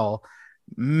NFL.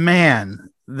 Man,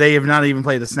 they have not even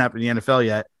played a snap in the NFL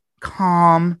yet.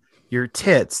 Calm your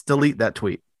tits. Delete that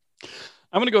tweet.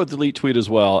 I'm going to go with delete tweet as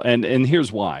well. And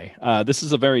here's why. This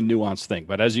is a very nuanced thing.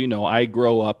 But as you know, I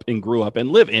grew up and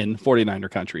live in 49er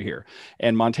country here.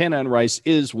 And Montana and Rice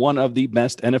is one of the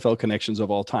best NFL connections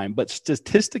of all time. But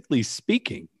statistically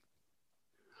speaking,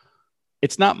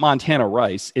 it's not Montana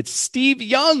Rice. It's Steve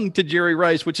Young to Jerry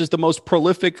Rice, which is the most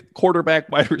prolific quarterback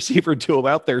wide receiver duo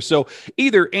out there. So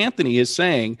either Anthony is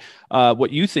saying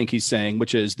what you think he's saying,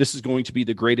 which is this is going to be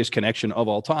the greatest connection of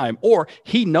all time, or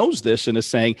he knows this and is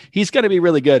saying he's going to be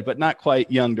really good, but not quite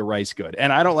Young to Rice good.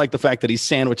 And I don't like the fact that he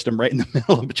sandwiched him right in the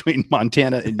middle between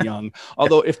Montana and Young.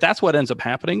 Although if that's what ends up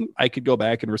happening, I could go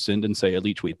back and rescind and say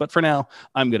elite tweet. But for now,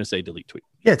 I'm going to say delete tweet.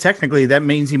 Yeah, technically that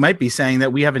means he might be saying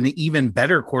that we have an even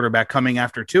better quarterback coming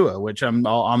after Tua, which I'm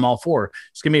all for.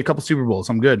 Just give me a couple Super Bowls.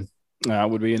 I'm good. That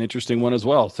would be an interesting one as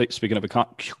well. Speaking of a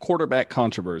quarterback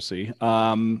controversy.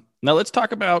 Now let's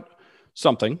talk about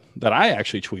something that I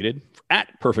actually tweeted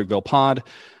at Perfectville Pod.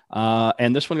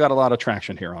 And this one got a lot of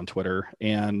traction here on Twitter,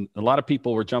 and a lot of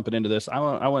people were jumping into this.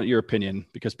 I want your opinion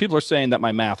because people are saying that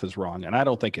my math is wrong, and I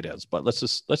don't think it is, but let's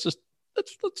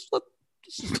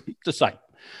decide.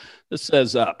 This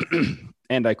says,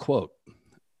 and I quote,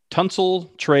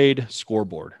 Tunsil trade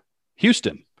scoreboard.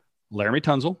 Houston, Laramie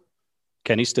Tunsil,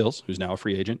 Kenny Stills, who's now a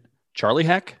free agent, Charlie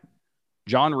Heck,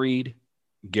 John Reed,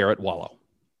 Garrett Wallow.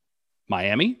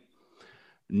 Miami,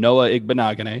 Noah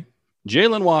Igbenogany,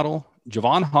 Jalen Waddle,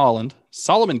 Javon Holland,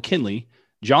 Solomon Kinley,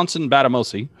 Johnson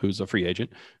Batamosi, who's a free agent,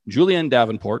 Julian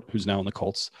Davenport, who's now in the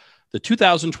Colts, the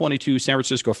 2022 San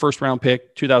Francisco first-round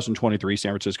pick, 2023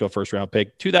 San Francisco first-round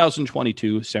pick,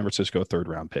 2022 San Francisco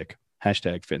third-round pick.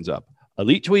 Hashtag fins up.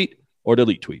 Elite tweet or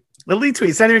delete tweet? Elite tweet.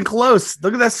 It's not even close.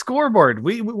 Look at that scoreboard.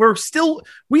 We still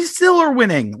are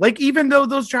winning. Like, even though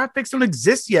those draft picks don't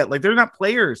exist yet, like they're not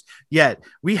players yet,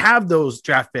 we have those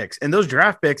draft picks, and those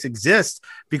draft picks exist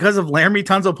because of Laramie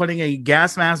Tunsil putting a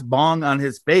gas mask bong on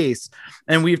his face,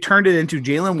 and we've turned it into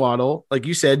Jalen Waddle, like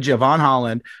you said, Javon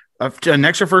Holland, an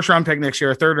extra first-round pick next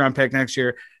year, a third-round pick next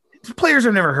year. Players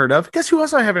I've never heard of. Guess who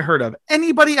else I haven't heard of?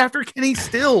 Anybody after Kenny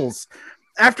Stills.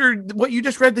 After what you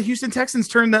just read, the Houston Texans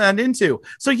turned that into.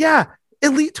 So, yeah,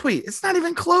 elite tweet. It's not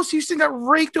even close. Houston got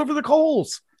raked over the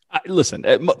coals. Listen,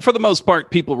 for the most part,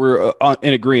 people were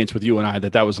in agreement with you and I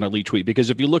that was an elite tweet, because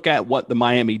if you look at what the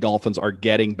Miami Dolphins are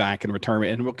getting back in return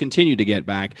and will continue to get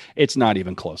back, it's not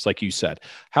even close, like you said.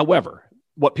 However,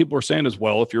 what people are saying is,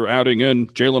 well, if you're adding in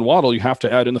Jalen Waddle, you have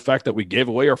to add in the fact that we gave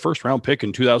away our first round pick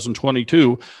in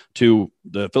 2022 to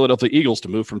the Philadelphia Eagles to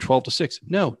move from 12 to 6.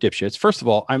 No, dipshits. First of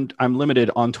all, I'm limited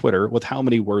on Twitter with how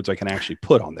many words I can actually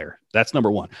put on there. That's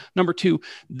number one. Number two,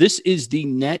 this is the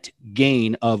net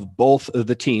gain of both of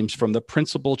the teams from the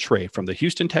principal trade, from the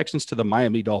Houston Texans to the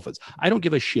Miami Dolphins. I don't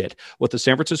give a shit what the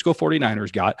San Francisco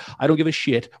 49ers got. I don't give a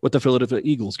shit what the Philadelphia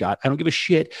Eagles got. I don't give a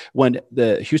shit when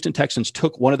the Houston Texans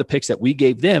took one of the picks that we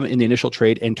gave them in the initial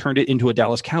trade and turned it into a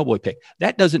Dallas Cowboy pick.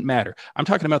 That doesn't matter. I'm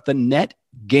talking about the net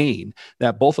gain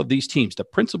that both of these teams, the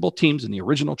principal teams in the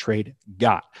original trade,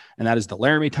 got. And that is the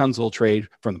Laramie Tunsil trade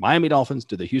from the Miami Dolphins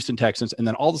to the Houston Texans, and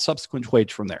then all the subsequent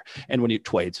trades from there. And when you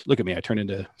trades, look at me, I turned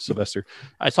into Sylvester.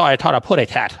 I thought I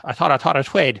taught a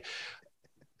trade.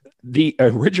 The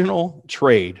original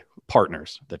trade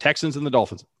partners, the Texans and the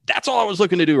Dolphins, that's all I was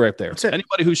looking to do right there.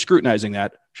 Anybody who's scrutinizing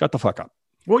that, shut the fuck up.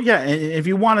 Well, yeah, and if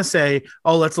you want to say,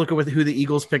 oh, let's look at who the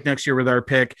Eagles pick next year with our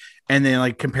pick, and then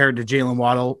like compare it to Jalen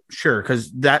Waddle, sure,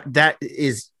 because that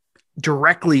is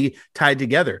directly tied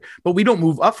together. But we don't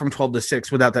move up from 12 to 6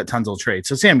 without that Tunsil trade.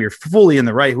 So, Sam, you're fully in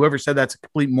the right. Whoever said that's a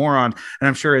complete moron, and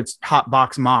I'm sure it's Hot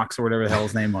Box Mox or whatever the hell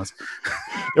his name was.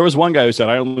 There was one guy who said,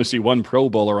 I only see one Pro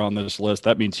Bowler on this list.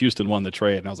 That means Houston won the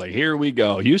trade. And I was like, here we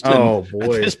go. Houston, at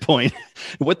this point,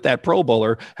 with that Pro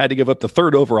Bowler, had to give up the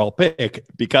third overall pick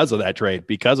because of that trade,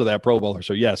 because of that Pro Bowler.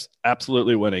 So, yes,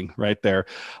 absolutely winning right there.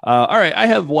 All right, I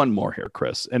have one more here,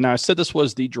 Chris. And I said this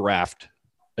was the draft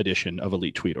edition of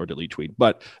Elite Tweet or Delete Tweet,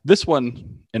 but this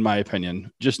one, in my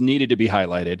opinion, just needed to be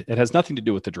highlighted. It has nothing to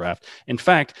do with the draft. In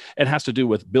fact, it has to do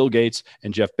with Bill Gates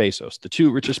and Jeff Bezos, the two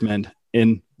richest men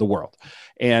in the world.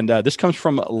 And this comes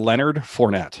from Leonard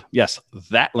Fournette. Yes,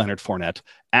 that Leonard Fournette,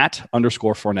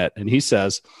 @_Fournette. And he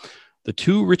says, the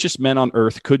two richest men on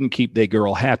earth couldn't keep their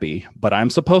girl happy, but I'm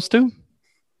supposed to?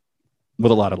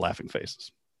 With a lot of laughing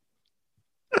faces.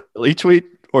 Elite Tweet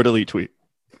or Delete Tweet?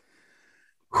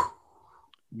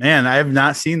 Man, I have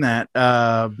not seen that.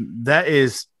 That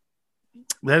is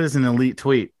an elite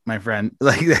tweet, my friend.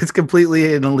 Like, that's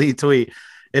completely an elite tweet.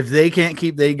 If they can't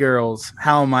keep they girls,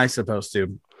 how am I supposed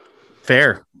to?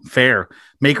 Fair.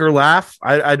 Make her laugh.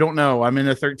 I don't know. I'm in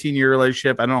a 13-year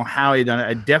relationship. I don't know how he done it.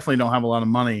 I definitely don't have a lot of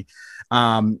money.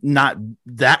 Not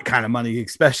that kind of money,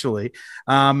 especially.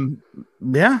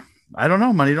 Yeah. I don't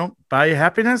know. Money don't buy you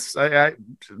happiness.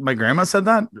 My grandma said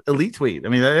that. Elite tweet. I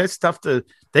mean, it's tough to.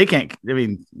 They can't. I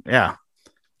mean, yeah.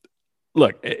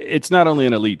 Look, it's not only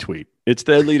an elite tweet. It's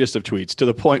the elitist of tweets, to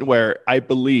the point where I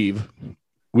believe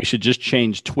we should just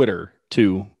change Twitter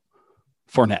to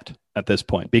Fournette at this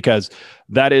point, because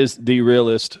that is the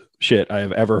realest shit I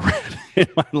have ever read in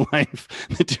my life.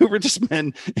 The two richest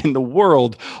men in the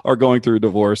world are going through a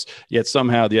divorce, yet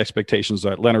somehow the expectations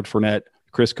that Leonard Fournette,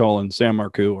 Chris Colin, Sam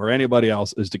Marcoux, or anybody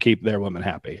else is to keep their women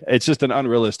happy. It's just an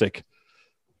unrealistic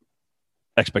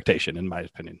expectation, in my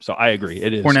opinion. So I agree.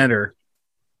 It is Fournetter.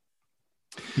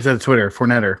 Is that Twitter?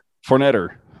 Fournetter.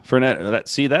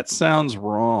 That sounds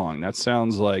wrong. That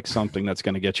sounds like something that's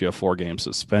going to get you a 4-game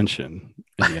suspension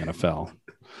in the NFL.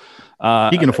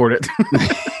 He can afford it.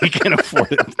 He can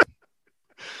afford it.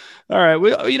 All right.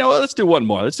 Let's do one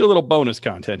more. Let's do a little bonus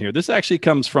content here. This actually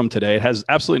comes from today. It has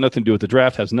absolutely nothing to do with the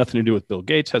draft, has nothing to do with Bill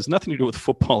Gates, has nothing to do with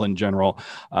football in general.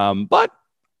 But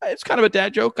it's kind of a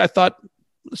dad joke. I thought,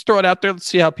 let's throw it out there. Let's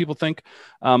see how people think.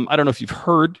 I don't know if you've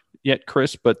heard yet,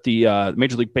 Chris, but the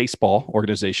Major League Baseball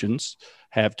organizations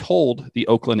have told the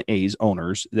Oakland A's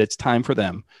owners that it's time for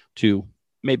them to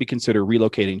maybe consider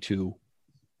relocating to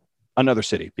another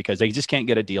city, because they just can't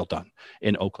get a deal done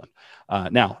in Oakland.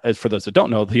 Now, as for those that don't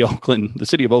know, the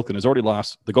city of Oakland has already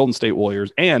lost the Golden State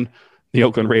Warriors and the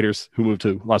Oakland Raiders, who moved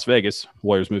to Las Vegas.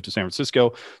 Warriors moved to San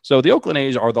Francisco. So the Oakland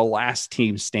A's are the last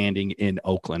team standing in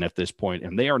Oakland at this point,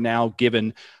 and they are now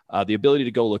given the ability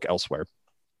to go look elsewhere.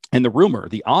 And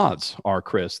the odds are,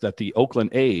 Chris, that the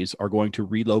Oakland A's are going to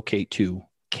relocate to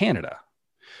Canada.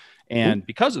 And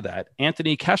because of that,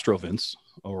 Anthony Castrovince,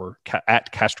 or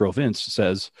at Castrovince,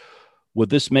 says, would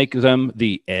this make them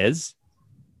the A's?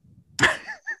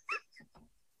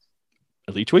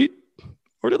 Elite tweet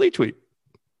or delete tweet?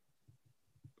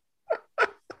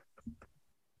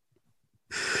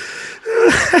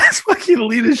 That's fucking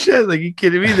elite as shit. Like, you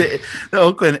kidding me? The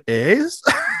Oakland A's?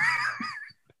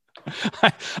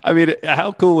 I mean,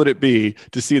 how cool would it be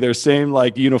to see their same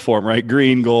uniform, right?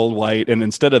 Green, gold, white, and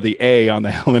instead of the A on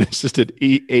the helmet, it's just an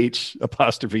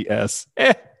EH''S.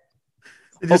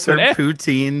 They just serve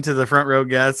poutine to the front row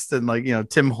guests, and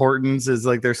Tim Hortons is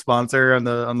their sponsor on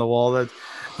the wall. That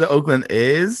the Oakland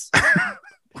A's.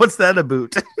 What's that a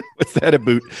boot? What's that a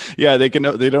boot? Yeah, they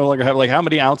no longer have how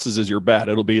many ounces is your bat?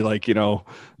 It'll be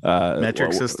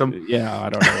metric system. Yeah, I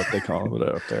don't know what they call it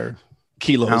up there.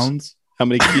 Kilos. Pounds. How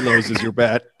many kilos is your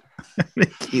bat? How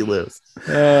many kilos?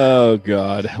 Oh,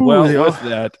 God. Well, with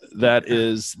that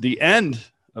is the end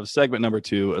of segment number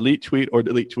 2. Elite tweet or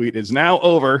delete tweet is now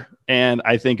over. And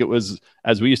I think it was,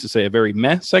 as we used to say, a very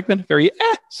meh segment, very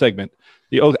segment.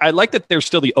 I like that they're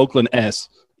still the Oakland S,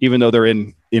 even though they're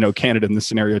in Canada in this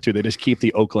scenario too. They just keep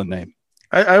the Oakland name.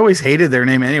 I always hated their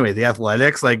name anyway. The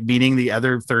Athletics, meaning the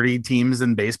other 30 teams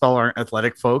in baseball aren't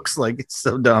athletic folks. It's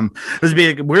so dumb.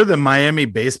 We're the Miami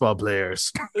baseball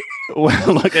players.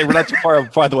 Well, look, we're not too far,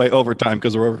 by the way, overtime,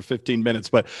 because we're over 15 minutes,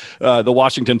 but the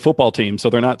Washington football team, so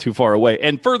they're not too far away.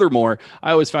 And furthermore,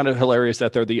 I always found it hilarious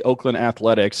that they're the Oakland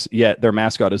Athletics, yet their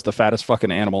mascot is the fattest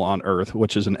fucking animal on earth,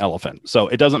 which is an elephant. So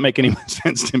it doesn't make any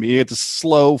sense to me. It's a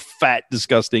slow, fat,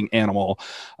 disgusting animal,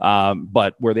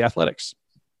 but we're the Athletics.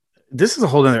 This is a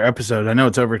whole other episode. I know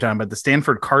it's overtime, but the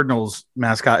Stanford Cardinals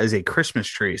mascot is a Christmas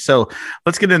tree. So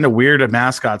let's get into weird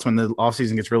mascots when the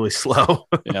offseason gets really slow.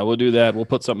 Yeah, we'll do that. We'll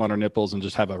put something on our nipples and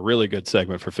just have a really good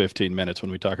segment for 15 minutes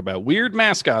when we talk about weird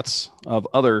mascots of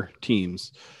other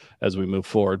teams as we move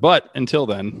forward. But until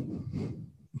then,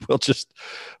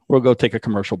 we'll go take a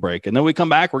commercial break. And then we come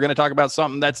back, we're going to talk about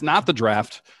something that's not the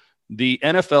draft. The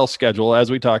NFL schedule, as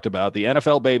we talked about, the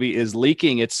NFL baby is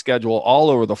leaking its schedule all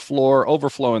over the floor,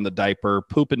 overflowing the diaper,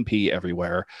 poop and pee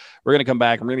everywhere. We're going to come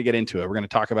back and we're going to get into it. We're going to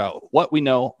talk about what we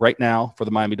know right now for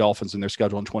the Miami Dolphins and their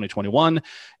schedule in 2021.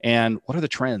 And what are the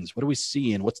trends? What are we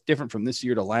seeing? What's different from this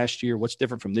year to last year? What's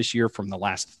different from this year from the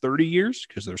last 30 years?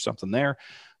 Because there's something there.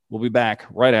 We'll be back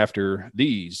right after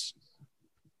these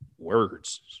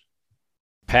words.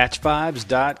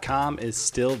 Patch5s.com is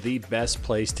still the best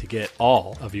place to get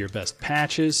all of your best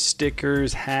patches,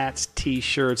 stickers, hats,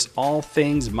 t-shirts, all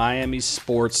things Miami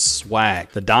sports swag.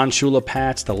 The Don Shula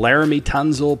patch, the Laramie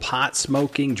Tunzel pot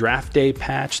smoking draft day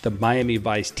patch, the Miami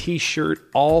Vice t-shirt,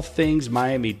 all things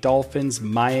Miami Dolphins,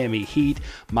 Miami Heat,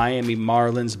 Miami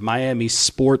Marlins, Miami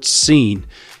sports scene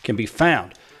can be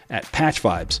found at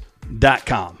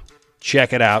patch5s.com.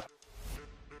 Check it out.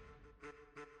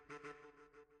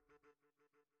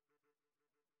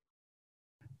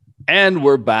 And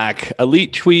we're back.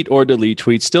 Elite tweet or delete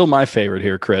tweet. Still my favorite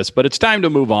here, Chris, but it's time to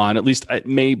move on. At least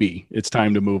maybe it's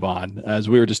time to move on. As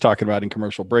we were just talking about in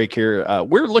commercial break here,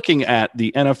 we're looking at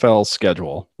the NFL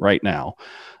schedule right now.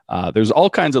 There's all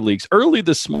kinds of leaks. Early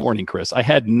this morning, Chris, I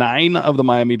had 9 of the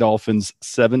Miami Dolphins'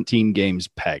 17 games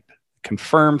pegged,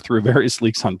 confirmed through various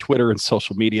leaks on Twitter and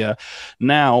social media.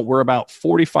 Now we're about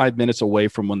 45 minutes away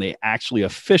from when they actually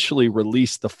officially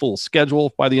release the full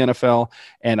schedule by the NFL,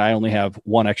 and I only have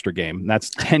 1 extra game. That's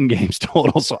 10 games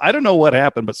total. So I don't know what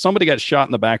happened, but somebody got shot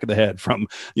in the back of the head from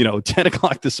 10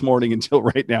 o'clock this morning until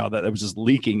right now that it was just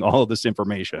leaking all of this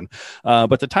information.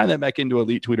 But to tie that back into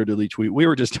Elite Tweet or Delete Tweet, we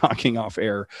were just talking off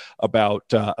air about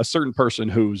a certain person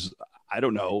who's, I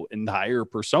don't know, entire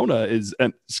persona is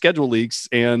schedule leaks,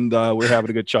 and we're having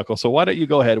a good chuckle. So why don't you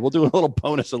go ahead? We'll do a little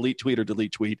bonus Elite Tweet or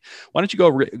Delete Tweet. Why don't you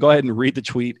go ahead and read the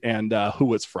tweet and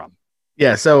who it's from?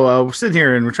 Yeah, so we're sitting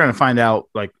here and we're trying to find out,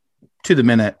 like, to the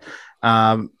minute,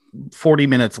 40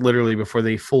 minutes literally before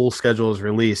the full schedule is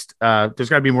released. There's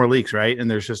got to be more leaks, right? And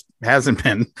there's just hasn't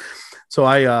been. So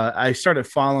I started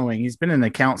following. He's been in an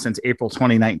account since April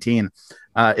 2019.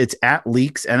 It's at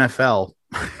Leaks NFL.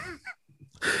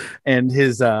 And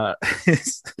his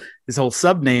whole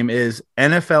sub name is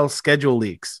NFL Schedule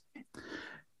Leaks,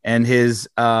 and his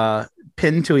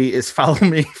pin tweet is "Follow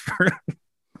me for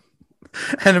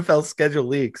NFL Schedule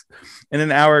Leaks." And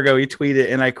an hour ago, he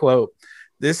tweeted, and I quote,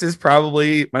 "This is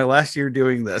probably my last year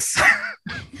doing this."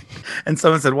 And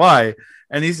someone said, "Why?"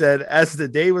 And he said, "As the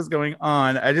day was going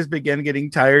on, I just began getting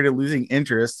tired and losing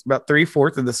interest. About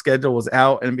 3/4 of the schedule was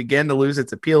out and began to lose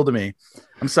its appeal to me.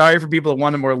 I'm sorry for people that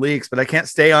wanted more leaks, but I can't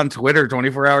stay on Twitter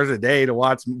 24 hours a day to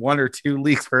watch 1 or 2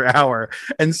 leaks per hour."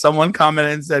 And someone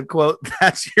commented and said, quote,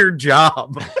 "That's your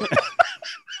job."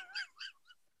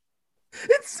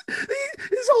 His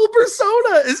whole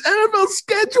persona is NFL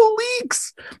Schedule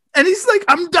Leaks. And he's like,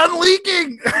 "I'm done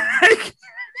leaking."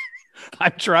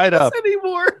 I've tried up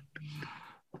anymore.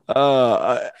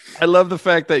 I love the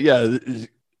fact that,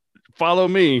 follow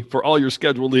me for all your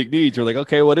schedule leak needs. You're like,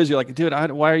 okay, what is? You're like, dude,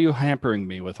 why are you hampering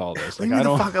me with all this? Like, I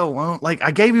don't fuck alone. Like,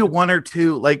 I gave you 1 or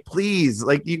 2. Like, please,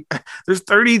 like, there's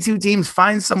 32 teams.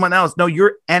 Find someone else. No,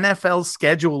 you're NFL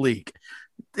Schedule Leak.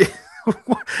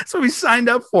 That's what we signed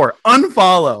up for.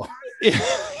 Unfollow.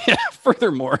 Yeah.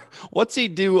 Furthermore, what's he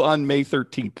do on May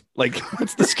 13th? Like,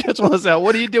 what's the schedule is out?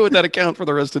 What do you do with that account for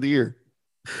the rest of the year?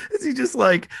 Is he just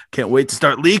like, can't wait to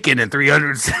start leaking in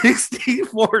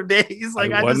 364 days?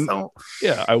 Like, I just don't.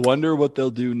 Yeah, I wonder what they'll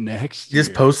do next.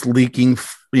 Just post leaking,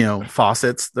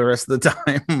 faucets the rest of the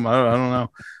time. I don't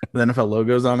know. The NFL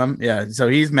logos on them. Yeah. So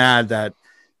he's mad that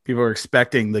people are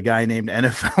expecting the guy named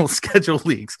NFL Schedule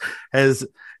Leaks has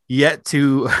yet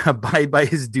to abide by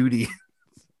his duty.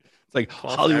 It's like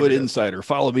Hollywood Insider,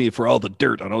 follow me for all the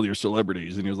dirt on all your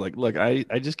celebrities. And he was like, look, I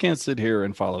just can't sit here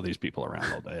and follow these people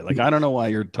around all day. Like, I don't know why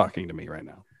you're talking to me right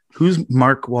now. Who's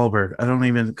Mark Wahlberg? I don't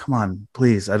even, come on,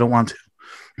 please. I don't want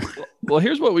to. Well,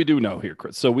 here's what we do know here,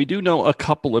 Chris. So we do know a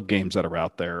couple of games that are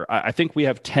out there. I think we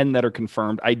have 10 that are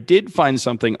confirmed. I did find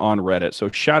something on Reddit.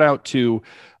 So shout out to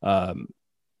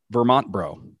Vermont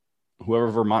Bro.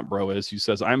 Whoever Vermont Bro is, he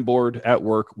says, "I'm bored at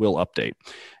work, will update."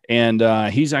 And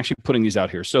he's actually putting these out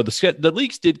here. So the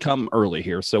leaks did come early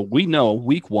here. So we know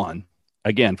week 1,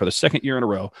 again, for the second year in a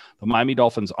row, the Miami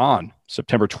Dolphins on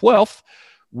September 12th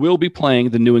will be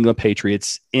playing the New England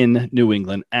Patriots in New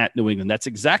England at New England. That's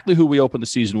exactly who we opened the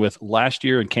season with last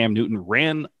year, and Cam Newton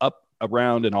ran up,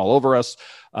 around, and all over us.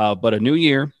 But a new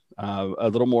year, a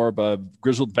little more of a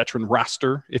grizzled veteran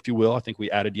roster, if you will. I think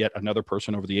we added yet another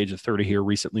person over the age of 30 here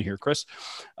recently here, Chris.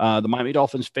 The Miami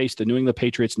Dolphins faced the New England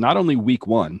Patriots not only week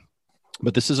 1,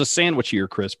 but this is a sandwich year,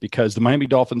 Chris, because the Miami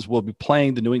Dolphins will be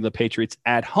playing the New England Patriots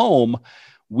at home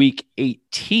week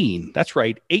 18. That's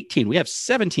right, 18. We have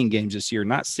 17 games this year,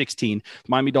 not 16. The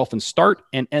Miami Dolphins start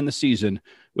and end the season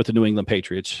with the New England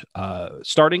Patriots,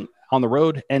 starting on the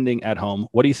road, ending at home.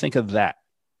 What do you think of that,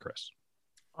 Chris?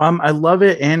 I love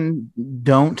it and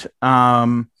don't.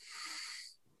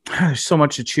 There's so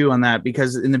much to chew on that,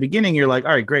 because in the beginning you're like,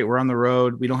 all right, great, we're on the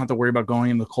road. We don't have to worry about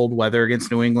going in the cold weather against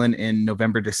New England in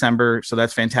November, December. So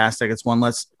that's fantastic. It's one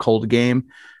less cold game.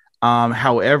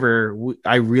 However,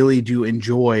 I really do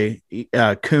enjoy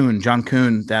John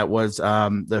Kuhn, that was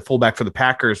the fullback for the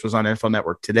Packers, was on NFL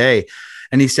Network today.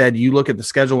 And he said, you look at the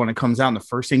schedule when it comes out, and the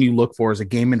first thing you look for is a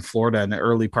game in Florida in the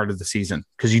early part of the season,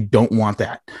 because you don't want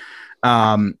that.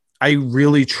 I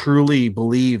really, truly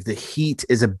believe the heat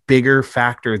is a bigger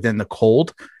factor than the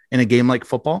cold in a game like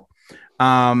football.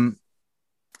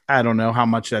 I don't know how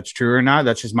much that's true or not.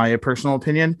 That's just my personal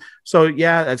opinion. So,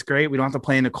 yeah, that's great. We don't have to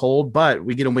play in the cold, but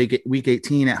we get a week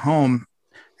 18 at home.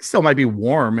 It still might be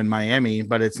warm in Miami,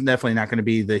 but it's definitely not going to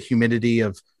be the humidity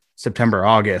of September,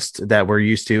 August that we're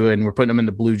used to. And we're putting them in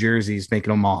the blue jerseys,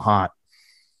 making them all hot.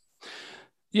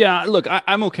 Yeah, look,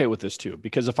 I'm okay with this too,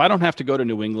 because if I don't have to go to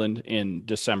New England in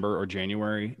December or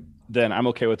January, then I'm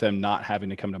okay with them not having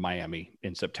to come to Miami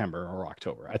in September or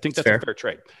October. I think that's a fair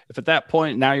trade. If at that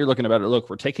point, now you're looking about it, look,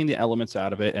 we're taking the elements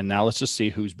out of it, and now let's just see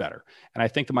who's better. And I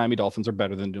think the Miami Dolphins are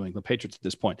better than New England Patriots at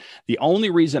this point. The only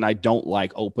reason I don't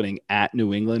like opening at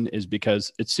New England is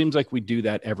because it seems like we do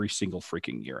that every single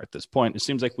freaking year at this point. It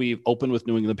seems like we've opened with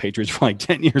New England Patriots for like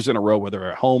 10 years in a row, whether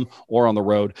at home or on the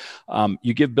road.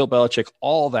 You give Bill Belichick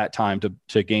all that time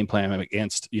to game plan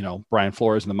against, Brian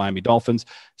Flores and the Miami Dolphins.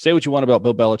 Say what you want about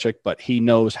Bill Belichick, but he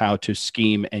knows how to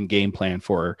scheme and game plan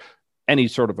for any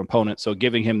sort of opponent. So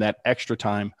giving him that extra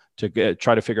time to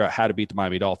try to figure out how to beat the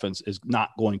Miami Dolphins is not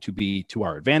going to be to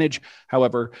our advantage.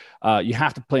 However, you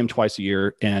have to play him twice a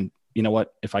year. And you know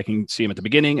what? If I can see him at the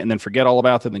beginning and then forget all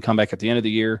about it and then come back at the end of the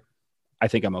year, I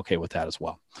think I'm okay with that as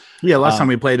well. Yeah, last time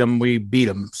we played them, we beat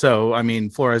them. So, I mean,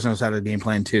 Flores knows how to game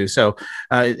plan too. So,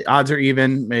 odds are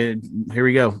even. Here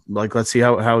we go. Like, let's see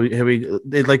how we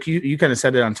like you kind of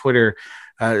said it on Twitter.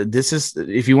 This is,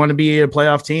 if you want to be a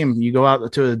playoff team, you go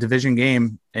out to a division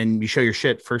game and you show your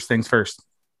shit first things first.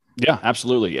 Yeah,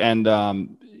 absolutely. And,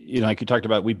 like you talked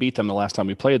about, we beat them the last time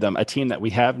we played them. A team that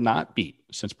we have not beat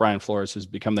since Brian Flores has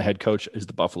become the head coach is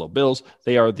the Buffalo Bills.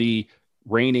 They are the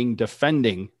reigning,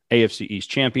 defending AFC East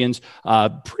champions,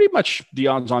 pretty much the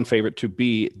odds-on favorite to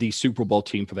be the Super Bowl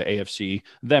team for the AFC.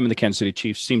 Them and the Kansas City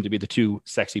Chiefs seem to be the two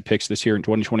sexy picks this year in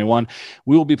 2021.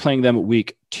 We will be playing them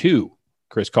week 2.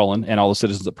 Chris Cullen and all the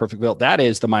citizens of Perfectville. That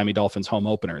is the Miami Dolphins home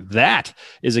opener. That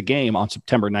is a game on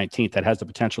September 19th that has the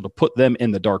potential to put them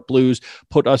in the dark blues,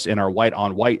 put us in our white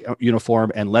on white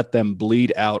uniform, and let them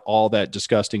bleed out all that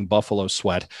disgusting Buffalo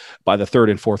sweat by the third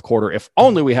and fourth quarter. If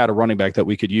only we had a running back that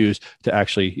we could use to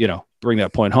actually, bring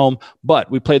that point home. But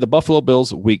we play the Buffalo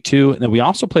Bills week 2. And then we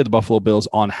also play the Buffalo Bills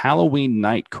on Halloween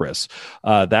night, Chris.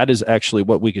 That is actually,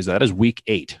 what week is that? That is week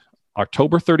 8.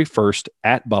 October 31st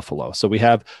at Buffalo. So we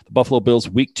have the Buffalo Bills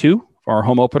week 2 for our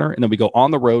home opener, and then we go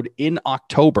on the road in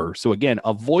October. So again,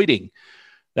 avoiding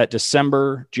that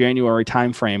December, January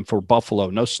timeframe for Buffalo.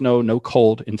 No snow, no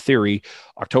cold in theory.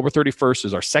 October 31st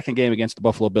is our second game against the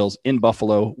Buffalo Bills in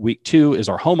Buffalo. Week 2 is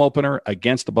our home opener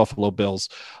against the Buffalo Bills.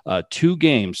 2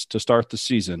 games to start the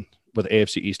season with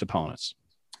AFC East opponents.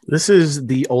 This is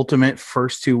the ultimate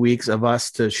first 2 weeks of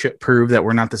us to prove that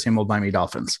we're not the same old Miami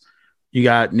Dolphins. You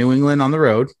got New England on the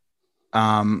road,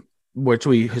 which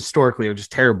we historically are just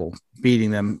terrible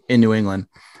beating them in New England.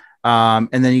 And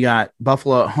then you got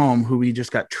Buffalo at home, who we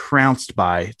just got trounced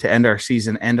by to end our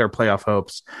season, end our playoff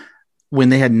hopes, when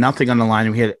they had nothing on the line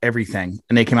and we had everything.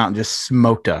 And they came out and just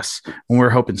smoked us when we were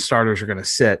hoping starters are going to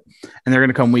sit. And they're going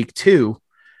to come week 2.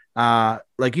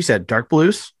 Like you said, dark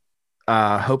blues,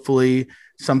 hopefully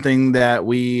something that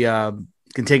we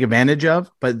can take advantage of,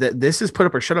 but this is put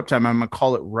up or shut up time. I'm going to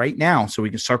call it right now so we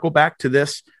can circle back to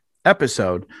this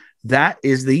episode. That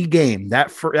is the game,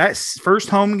 that first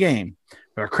home game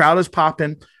where a crowd is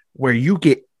popping, where you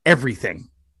get everything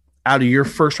out of your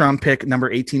first round pick, number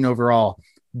 18 overall,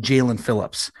 Jalen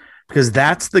Phillips, because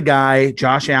that's the guy,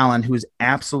 Josh Allen, who's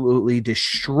absolutely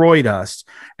destroyed us.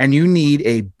 And you need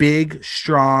a big,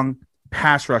 strong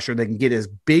pass rusher that can get his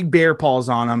big bear paws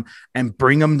on him and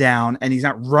bring him down. And he's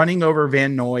not running over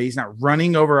Van Noy. He's not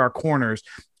running over our corners.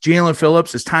 Jalen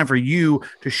Phillips, it's time for you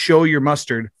to show your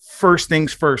mustard. First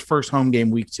things first home game,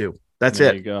 week 2. That's there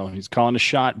it. There you go. He's calling a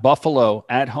shot. Buffalo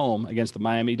at home against the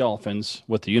Miami Dolphins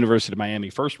with the University of Miami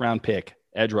first round pick,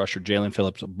 edge rusher Jalen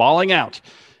Phillips, balling out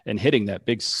and hitting that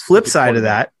big flip side of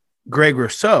that. Greg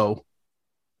Rousseau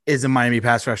is a Miami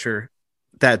pass rusher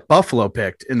that Buffalo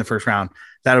picked in the first round.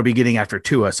 That'll be getting after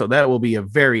Tua. So that will be a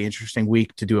very interesting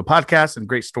week to do a podcast and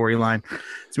great storyline. It's going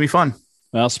to be fun.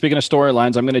 Well, speaking of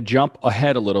storylines, I'm going to jump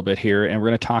ahead a little bit here, and we're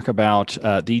going to talk about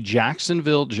the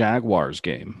Jacksonville Jaguars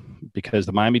game, because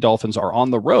the Miami Dolphins are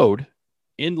on the road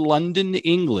in London,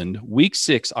 England, week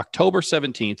 6, October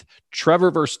 17th,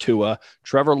 Trevor versus Tua.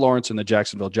 Trevor Lawrence and the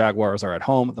Jacksonville Jaguars are at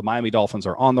home. The Miami Dolphins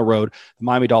are on the road. The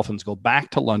Miami Dolphins go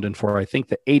back to London for, I think,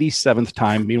 the 87th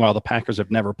time. Meanwhile, the Packers have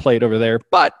never played over there,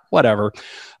 but whatever.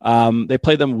 They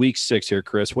play them week 6 here,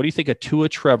 Chris. What do you think of Tua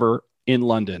Trevor in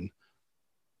London?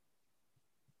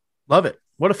 Love it.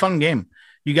 What a fun game.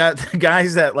 You got the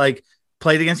guys that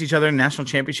played against each other in national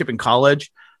championship in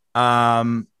college.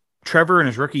 Trevor in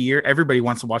his rookie year, everybody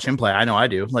wants to watch him play. I know I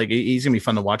do. He's gonna be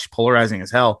fun to watch, polarizing as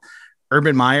hell.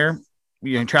 Urban Meyer,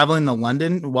 traveling to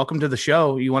London. Welcome to the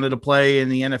show. You wanted to play in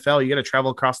the NFL, you got to travel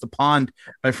across the pond,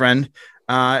 my friend,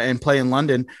 and play in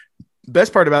London.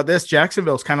 Best part about this,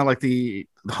 Jacksonville is kind of like the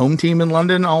home team in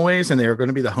London always, and they're going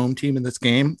to be the home team in this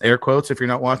game, air quotes, if you're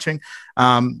not watching.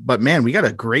 But man, we got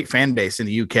a great fan base in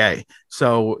the UK.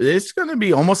 So it's going to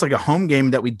be almost like a home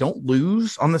game that we don't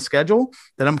lose on the schedule,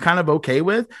 that I'm kind of okay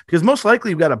with, because most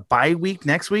likely we've got a bye week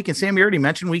next week. And Sam, you already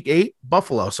mentioned week 8,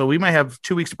 Buffalo. So we might have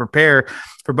 2 weeks to prepare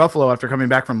for Buffalo after coming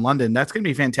back from London. That's going to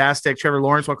be fantastic. Trevor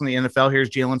Lawrence, welcome to the NFL. Here's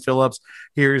Jalen Phillips.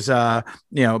 Here's,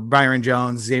 Byron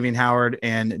Jones, Xavier Howard,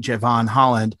 and Javon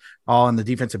Holland, all in the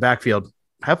defensive backfield.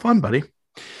 Have fun, buddy.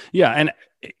 Yeah. And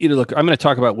look, I'm going to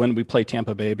talk about when we play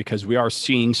Tampa Bay, because we are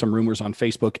seeing some rumors on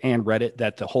Facebook and Reddit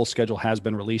that the whole schedule has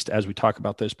been released as we talk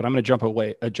about this. But I'm going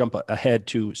to jump ahead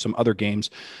to some other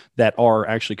games that are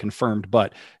actually confirmed.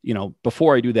 But,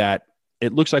 before I do that,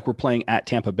 it looks like we're playing at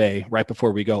Tampa Bay right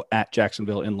before we go at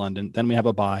Jacksonville in London. Then we have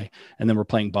a bye, and then we're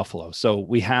playing Buffalo. So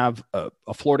we have a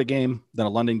Florida game, then a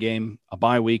London game, a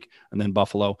bye week, and then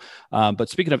Buffalo. But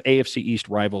speaking of AFC East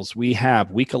rivals, we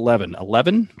have week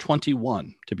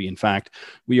 11-21 to be in fact.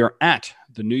 We are at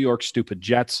the New York Stupid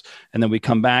Jets, and then we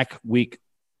come back week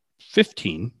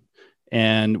 15,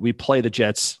 and we play the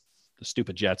Jets, the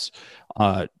Stupid Jets,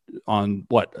 on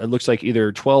what it looks like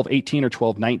either 12-18 or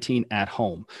 12-19 at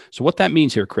home. So what that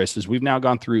means here, Chris, is we've now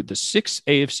gone through the 6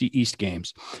 AFC East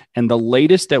games, and the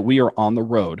latest that we are on the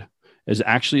road is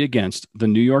actually against the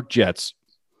New York Jets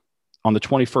on the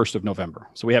 21st of November.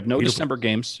 So we have no December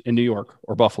games in New York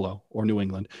or Buffalo or New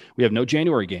England. We have no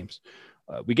January games.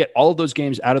 We get all of those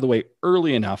games out of the way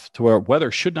early enough to where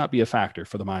weather should not be a factor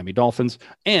for the Miami Dolphins.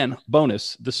 And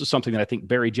bonus, this is something that I think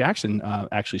Barry Jackson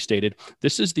actually stated.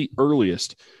 This is the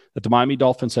earliest that the Miami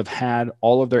Dolphins have had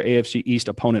all of their AFC East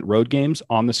opponent road games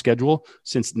on the schedule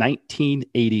since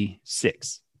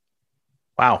 1986.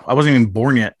 Wow. I wasn't even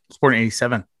born yet. I was born in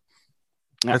 87.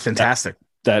 That's fantastic.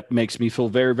 That makes me feel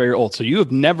very, very old. So you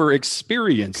have never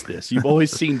experienced this. You've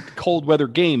always seen cold weather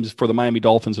games for the Miami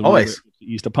Dolphins and always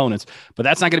East opponents, but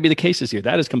that's not going to be the case this year.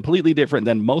 That is completely different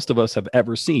than most of us have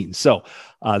ever seen. So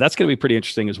that's going to be pretty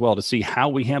interesting as well to see how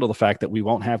we handle the fact that we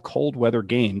won't have cold weather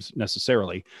games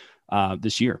necessarily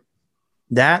this year.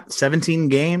 That 17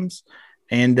 games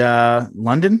and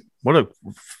London, what a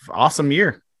awesome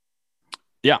year.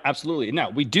 Yeah, absolutely.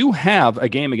 Now we do have a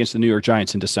game against the New York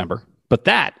Giants in December, but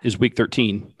that is week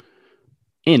 13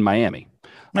 in Miami.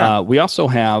 Yeah. We also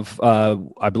have,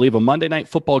 I believe, a Monday Night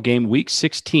Football game, week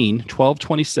 16,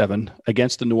 12-27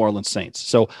 against the New Orleans Saints.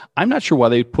 So I'm not sure why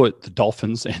they put the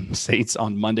Dolphins and Saints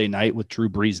on Monday night with Drew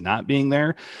Brees not being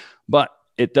there, but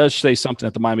it does say something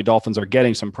that the Miami Dolphins are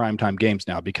getting some primetime games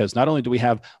now, because not only do we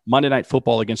have Monday Night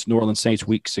Football against New Orleans Saints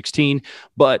week 16,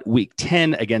 but week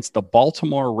 10 against the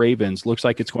Baltimore Ravens looks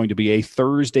like it's going to be a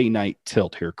Thursday night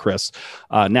tilt here, Chris.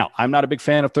 Now, I'm not a big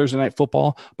fan of Thursday Night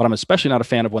Football, but I'm especially not a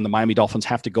fan of when the Miami Dolphins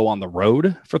have to go on the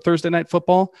road for Thursday Night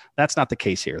Football. That's not the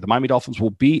case here. The Miami Dolphins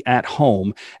will be at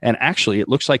home, and actually it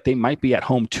looks like they might be at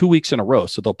home 2 weeks in a row.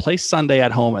 So they'll play Sunday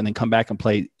at home and then come back and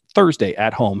play Thursday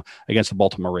at home against the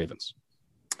Baltimore Ravens.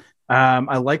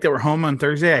 I like that we're home on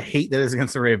Thursday. I hate that it's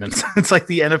against the Ravens. It's like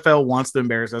the NFL wants to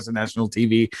embarrass us on national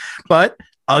TV. But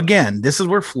again, this is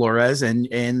where Flores and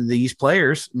these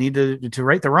players need to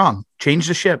right the wrong, change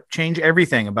the ship, change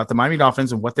everything about the Miami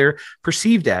Dolphins and what they're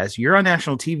perceived as. You're on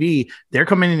national TV. They're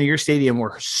coming into your stadium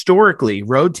where historically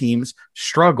road teams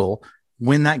struggle.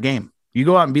 Win that game. You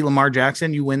go out and beat Lamar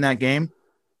Jackson. You win that game.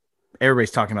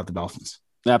 Everybody's talking about the Dolphins.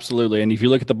 Absolutely. And if you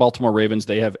look at the Baltimore Ravens,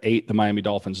 they have ate the Miami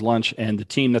Dolphins lunch, and the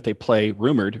team that they play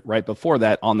rumored right before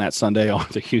that on that Sunday are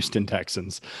the Houston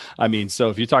Texans. I mean, so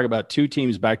if you talk about two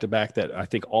teams back to back that I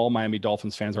think all Miami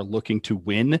Dolphins fans are looking to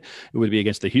win, it would be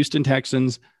against the Houston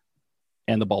Texans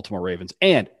and the Baltimore Ravens.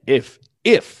 And if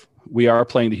we are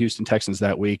playing the Houston Texans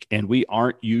that week and we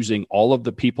aren't using all of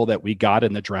the people that we got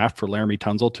in the draft for Laramie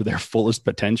Tunsil to their fullest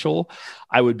potential,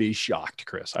 I would be shocked,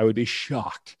 Chris. I would be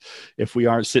shocked if we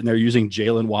aren't sitting there using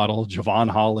Jalen Waddle, Javon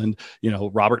Holland,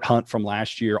 Robert Hunt from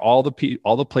last year, all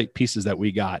the plate pieces that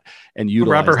we got, and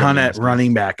utilize Robert Hunt at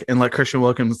running back and let Christian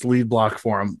Wilkins lead block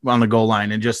for him on the goal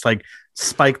line and just like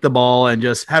spike the ball and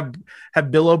just have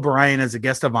Bill O'Brien as a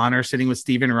guest of honor sitting with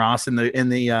Stephen Ross in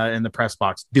the press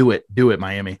box. Do it,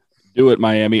 Miami. Do it,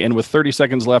 Miami. And with 30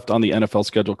 seconds left on the NFL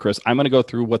schedule, Chris, I'm going to go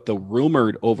through what the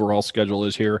rumored overall schedule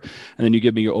is here, and then you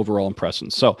give me your overall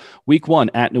impressions. So week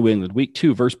 1 at New England, week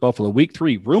 2 versus Buffalo, week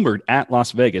 3 rumored at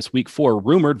Las Vegas, week 4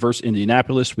 rumored versus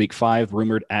Indianapolis, week 5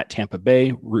 rumored at Tampa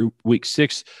Bay, week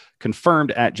 6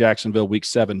 confirmed at Jacksonville, week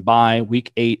 7 bye,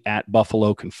 week 8 at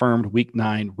Buffalo confirmed, week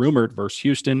 9 rumored versus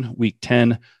Houston, week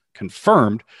 10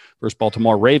 confirmed versus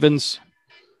Baltimore Ravens,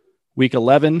 week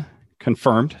 11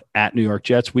 confirmed at New York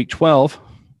Jets, week 12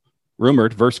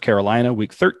 rumored versus Carolina,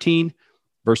 week 13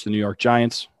 versus the New York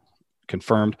Giants,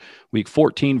 confirmed. Week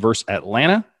 14 versus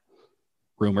Atlanta,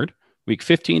 rumored. Week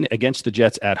 15 against the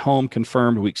Jets at home,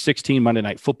 confirmed. Week 16 Monday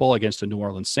Night Football against the New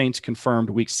Orleans Saints, confirmed.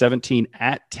 Week 17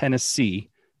 at Tennessee,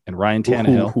 and Ryan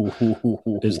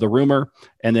Tannehill is the rumor.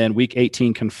 And then Week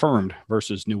 18 confirmed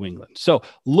versus New England. So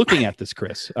looking at this,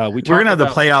 Chris, we're going to have the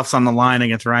playoffs on the line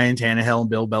against Ryan Tannehill and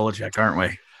Bill Belichick, aren't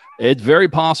we? It's very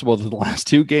possible that the last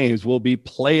two games will be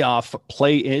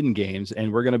play-in games,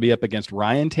 and we're going to be up against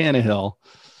Ryan Tannehill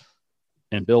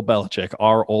and Bill Belichick,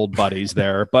 our old buddies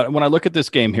there. But when I look at this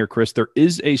game here, Chris, there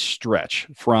is a stretch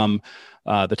from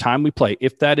the time we play.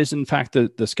 If that is, in fact,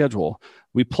 the schedule,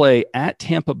 we play at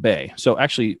Tampa Bay. So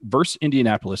actually versus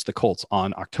Indianapolis, the Colts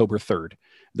on October 3rd.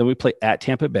 Then we play at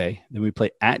Tampa Bay. Then we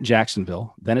play at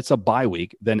Jacksonville. Then it's a bye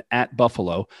week. Then at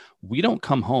Buffalo. We don't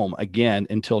come home again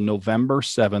until November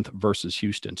 7th versus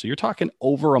Houston. So you're talking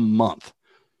over a month.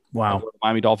 Wow. The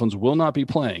Miami Dolphins will not be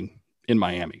playing in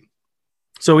Miami.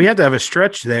 So we had to have a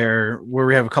stretch there where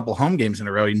we have a couple home games in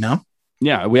a row, you know?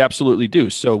 Yeah, we absolutely do.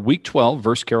 So week 12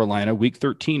 versus Carolina, week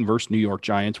 13 versus New York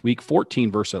Giants, week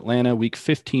 14 versus Atlanta, week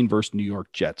 15 versus New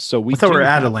York Jets. So I thought we're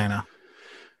at Atlanta.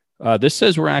 This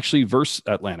says we're actually versus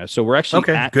Atlanta. So we're actually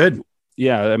good.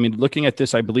 Yeah, I mean, looking at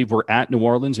this, I believe we're at New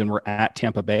Orleans and we're at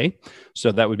Tampa Bay.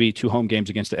 So that would be two home games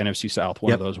against the NFC South.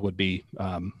 One of those would be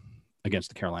against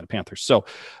the Carolina Panthers. So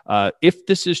if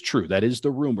this is true, that is the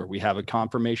rumor. We have a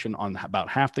confirmation on about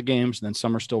half the games, and then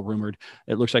some are still rumored.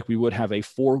 It looks like we would have a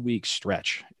 4-week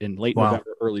stretch in late November,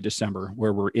 early December,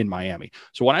 where we're in Miami.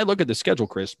 So when I look at the schedule,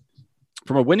 Chris,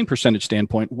 from a winning percentage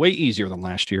standpoint, way easier than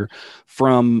last year.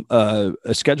 From a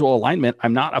schedule alignment,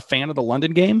 I'm not a fan of the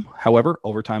London game. However,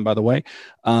 overtime, by the way,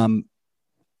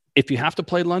 if you have to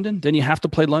play London, then you have to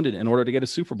play London in order to get a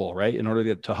Super Bowl, right? In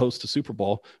order to host a Super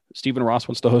Bowl. Stephen Ross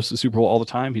wants to host the Super Bowl all the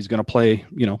time. He's going to play,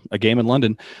 a game in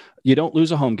London. You don't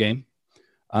lose a home game.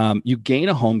 You gain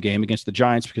a home game against the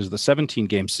Giants because of the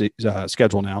 17-game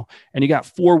schedule now. And you got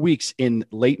 4 weeks in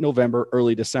late November,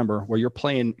 early December where you're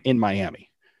playing in Miami.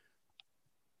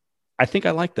 I think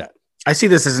I like that. I see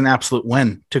this as an absolute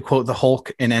win, to quote the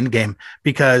Hulk in Endgame,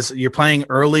 because you're playing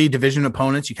early division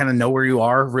opponents. You kind of know where you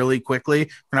are really quickly.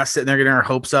 We're not sitting there getting our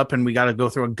hopes up and we got to go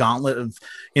through a gauntlet of,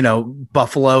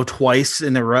 Buffalo twice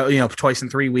in a row, twice in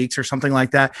 3 weeks or something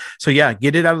like that. So yeah,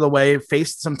 get it out of the way,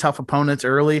 face some tough opponents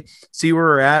early, see where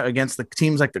we're at against the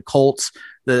teams like the Colts,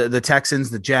 the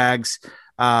Texans, the Jags,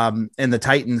 and the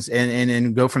Titans,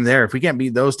 and go from there. If we can't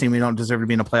beat those teams, we don't deserve to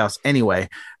be in the playoffs anyway.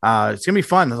 It's gonna be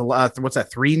fun. What's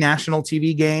that? 3 national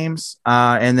TV games,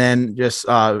 and then just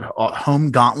a home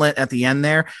gauntlet at the end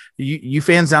there. You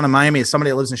fans down in Miami, as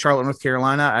somebody that lives in Charlotte, North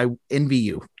Carolina, I envy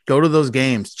you. Go to those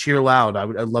games, cheer loud.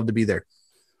 I'd love to be there.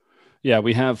 Yeah,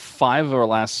 we have 5 of our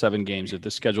last 7 games, if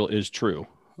this schedule is true,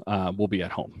 will be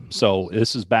at home. So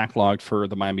this is backlogged for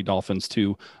the Miami Dolphins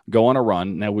to go on a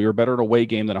run. Now, we were better at a away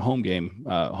game than a home game,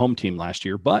 home team last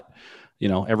year, but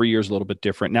every year is a little bit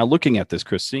different. Now, looking at this,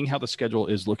 Chris, seeing how the schedule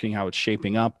is looking, how it's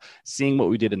shaping up, seeing what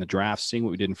we did in the draft, seeing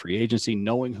what we did in free agency,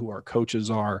 knowing who our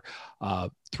coaches are,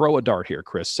 throw a dart here,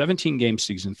 Chris. 17-game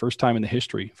season, first time in the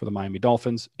history for the Miami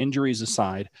Dolphins. Injuries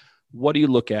aside, what do you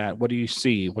look at? What do you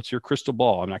see? What's your crystal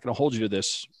ball? I'm not going to hold you to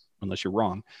this unless you're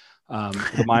wrong.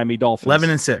 The Miami Dolphins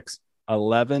 11-6.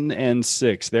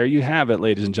 11-6. There you have it,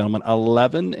 ladies and gentlemen.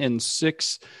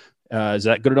 11-6. Is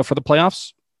that good enough for the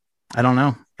playoffs? I don't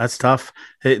know. That's tough.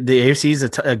 The AFC is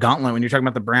a gauntlet. When you're talking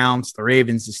about the Browns, the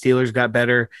Ravens, the Steelers got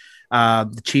better.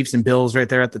 The Chiefs and Bills right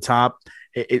there at the top.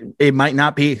 It might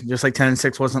not be, just like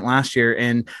 10-6 wasn't last year.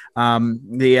 And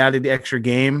they added the extra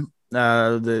game,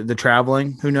 the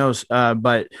traveling. Who knows?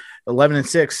 But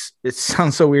 11-6. It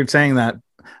sounds so weird saying that.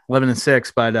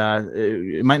 11-6, but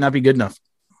it might not be good enough.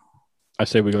 I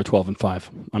say we go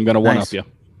 12-5. I'm going to one up you.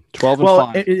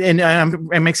 12-5. And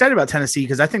I'm excited about Tennessee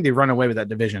because I think they run away with that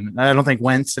division. I don't think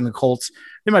Wentz and the Colts,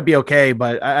 they might be okay,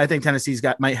 but I think Tennessee's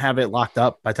might have it locked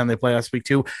up by the time they play us week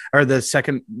 2 or the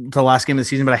second to last game of the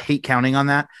season. But I hate counting on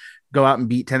that. Go out and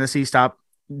beat Tennessee. Stop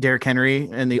Derrick Henry,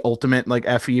 and the ultimate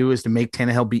FU is to make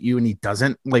Tannehill beat you, and he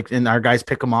doesn't. And our guys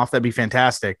pick him off. That'd be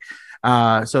fantastic.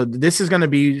 So this is going to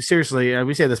be, seriously,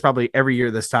 we say this probably every year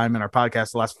this time in our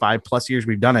podcast, the last 5+ years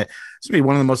we've done it. It's going to be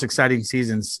one of the most exciting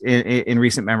seasons in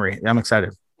recent memory. I'm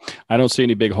excited. I don't see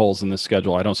any big holes in this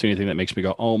schedule. I don't see anything that makes me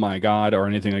go, oh my God, or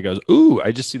anything that goes, ooh,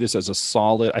 I just see this as a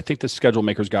solid. I think the schedule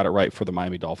makers got it right for the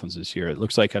Miami Dolphins this year. It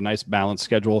looks like a nice balanced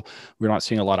schedule. We're not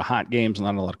seeing a lot of hot games,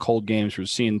 not a lot of cold games. We're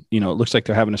seeing, it looks like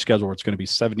they're having a schedule where it's going to be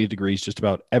 70 degrees just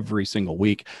about every single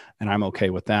week. And I'm okay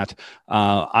with that.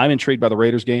 I'm intrigued by the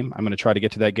Raiders game. I'm going to try to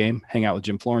get to that game, hang out with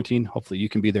Jim Florentine. Hopefully you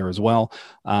can be there as well.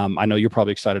 I know you're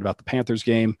probably excited about the Panthers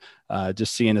game.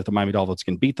 Just seeing that the Miami Dolphins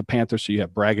can beat the Panthers. So you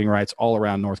have bragging rights all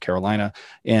around North Carolina.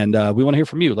 And we want to hear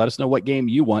from you. Let us know what game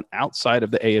you want outside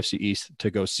of the AFC East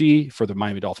to go see, for the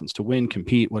Miami Dolphins to win,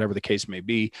 compete, whatever the case may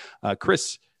be.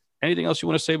 Chris, anything else you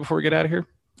want to say before we get out of here?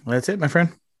 That's it, my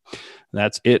friend.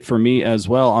 That's it for me as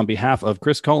well. On behalf of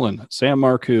Chris Cullen, Sam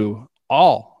Marcoux,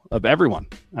 all of everyone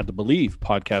at the Believe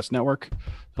Podcast Network,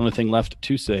 the only thing left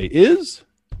to say is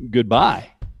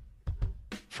goodbye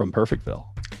from Perfectville.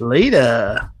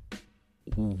 Later.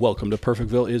 Welcome to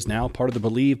Perfectville is now part of the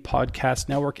Believe Podcast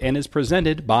Network and is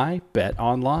presented by Bet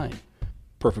Online.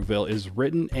 Perfectville is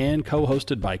written and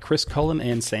co-hosted by Chris Cullen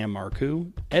and Sam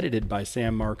Marcoux, edited by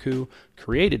Sam Marcoux,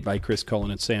 created by Chris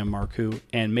Cullen and Sam Marcoux,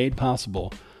 and made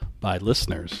possible by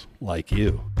listeners like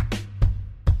you.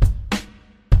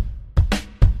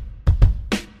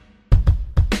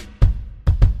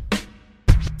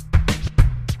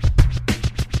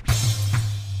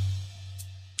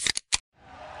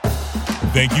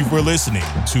 Thank you for listening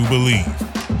to Believe.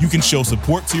 You can show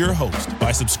support to your host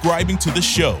by subscribing to the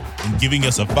show and giving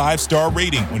us a 5-star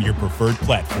rating on your preferred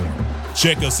platform.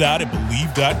 Check us out at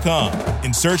Believe.com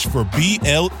and search for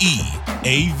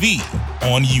BLEAV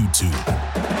on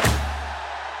YouTube.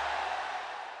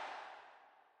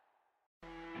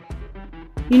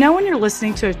 You know when you're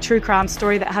listening to a true crime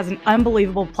story that has an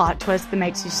unbelievable plot twist that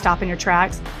makes you stop in your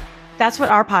tracks? That's what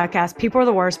our podcast, People Are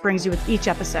the Worst, brings you with each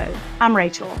episode. I'm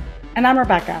Rachel. And I'm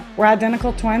Rebecca. We're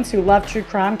identical twins who love true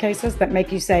crime cases that make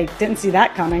you say, didn't see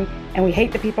that coming, and we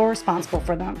hate the people responsible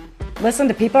for them. Listen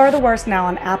to People Are the Worst now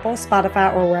on Apple,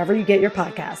 Spotify, or wherever you get your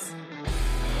podcasts.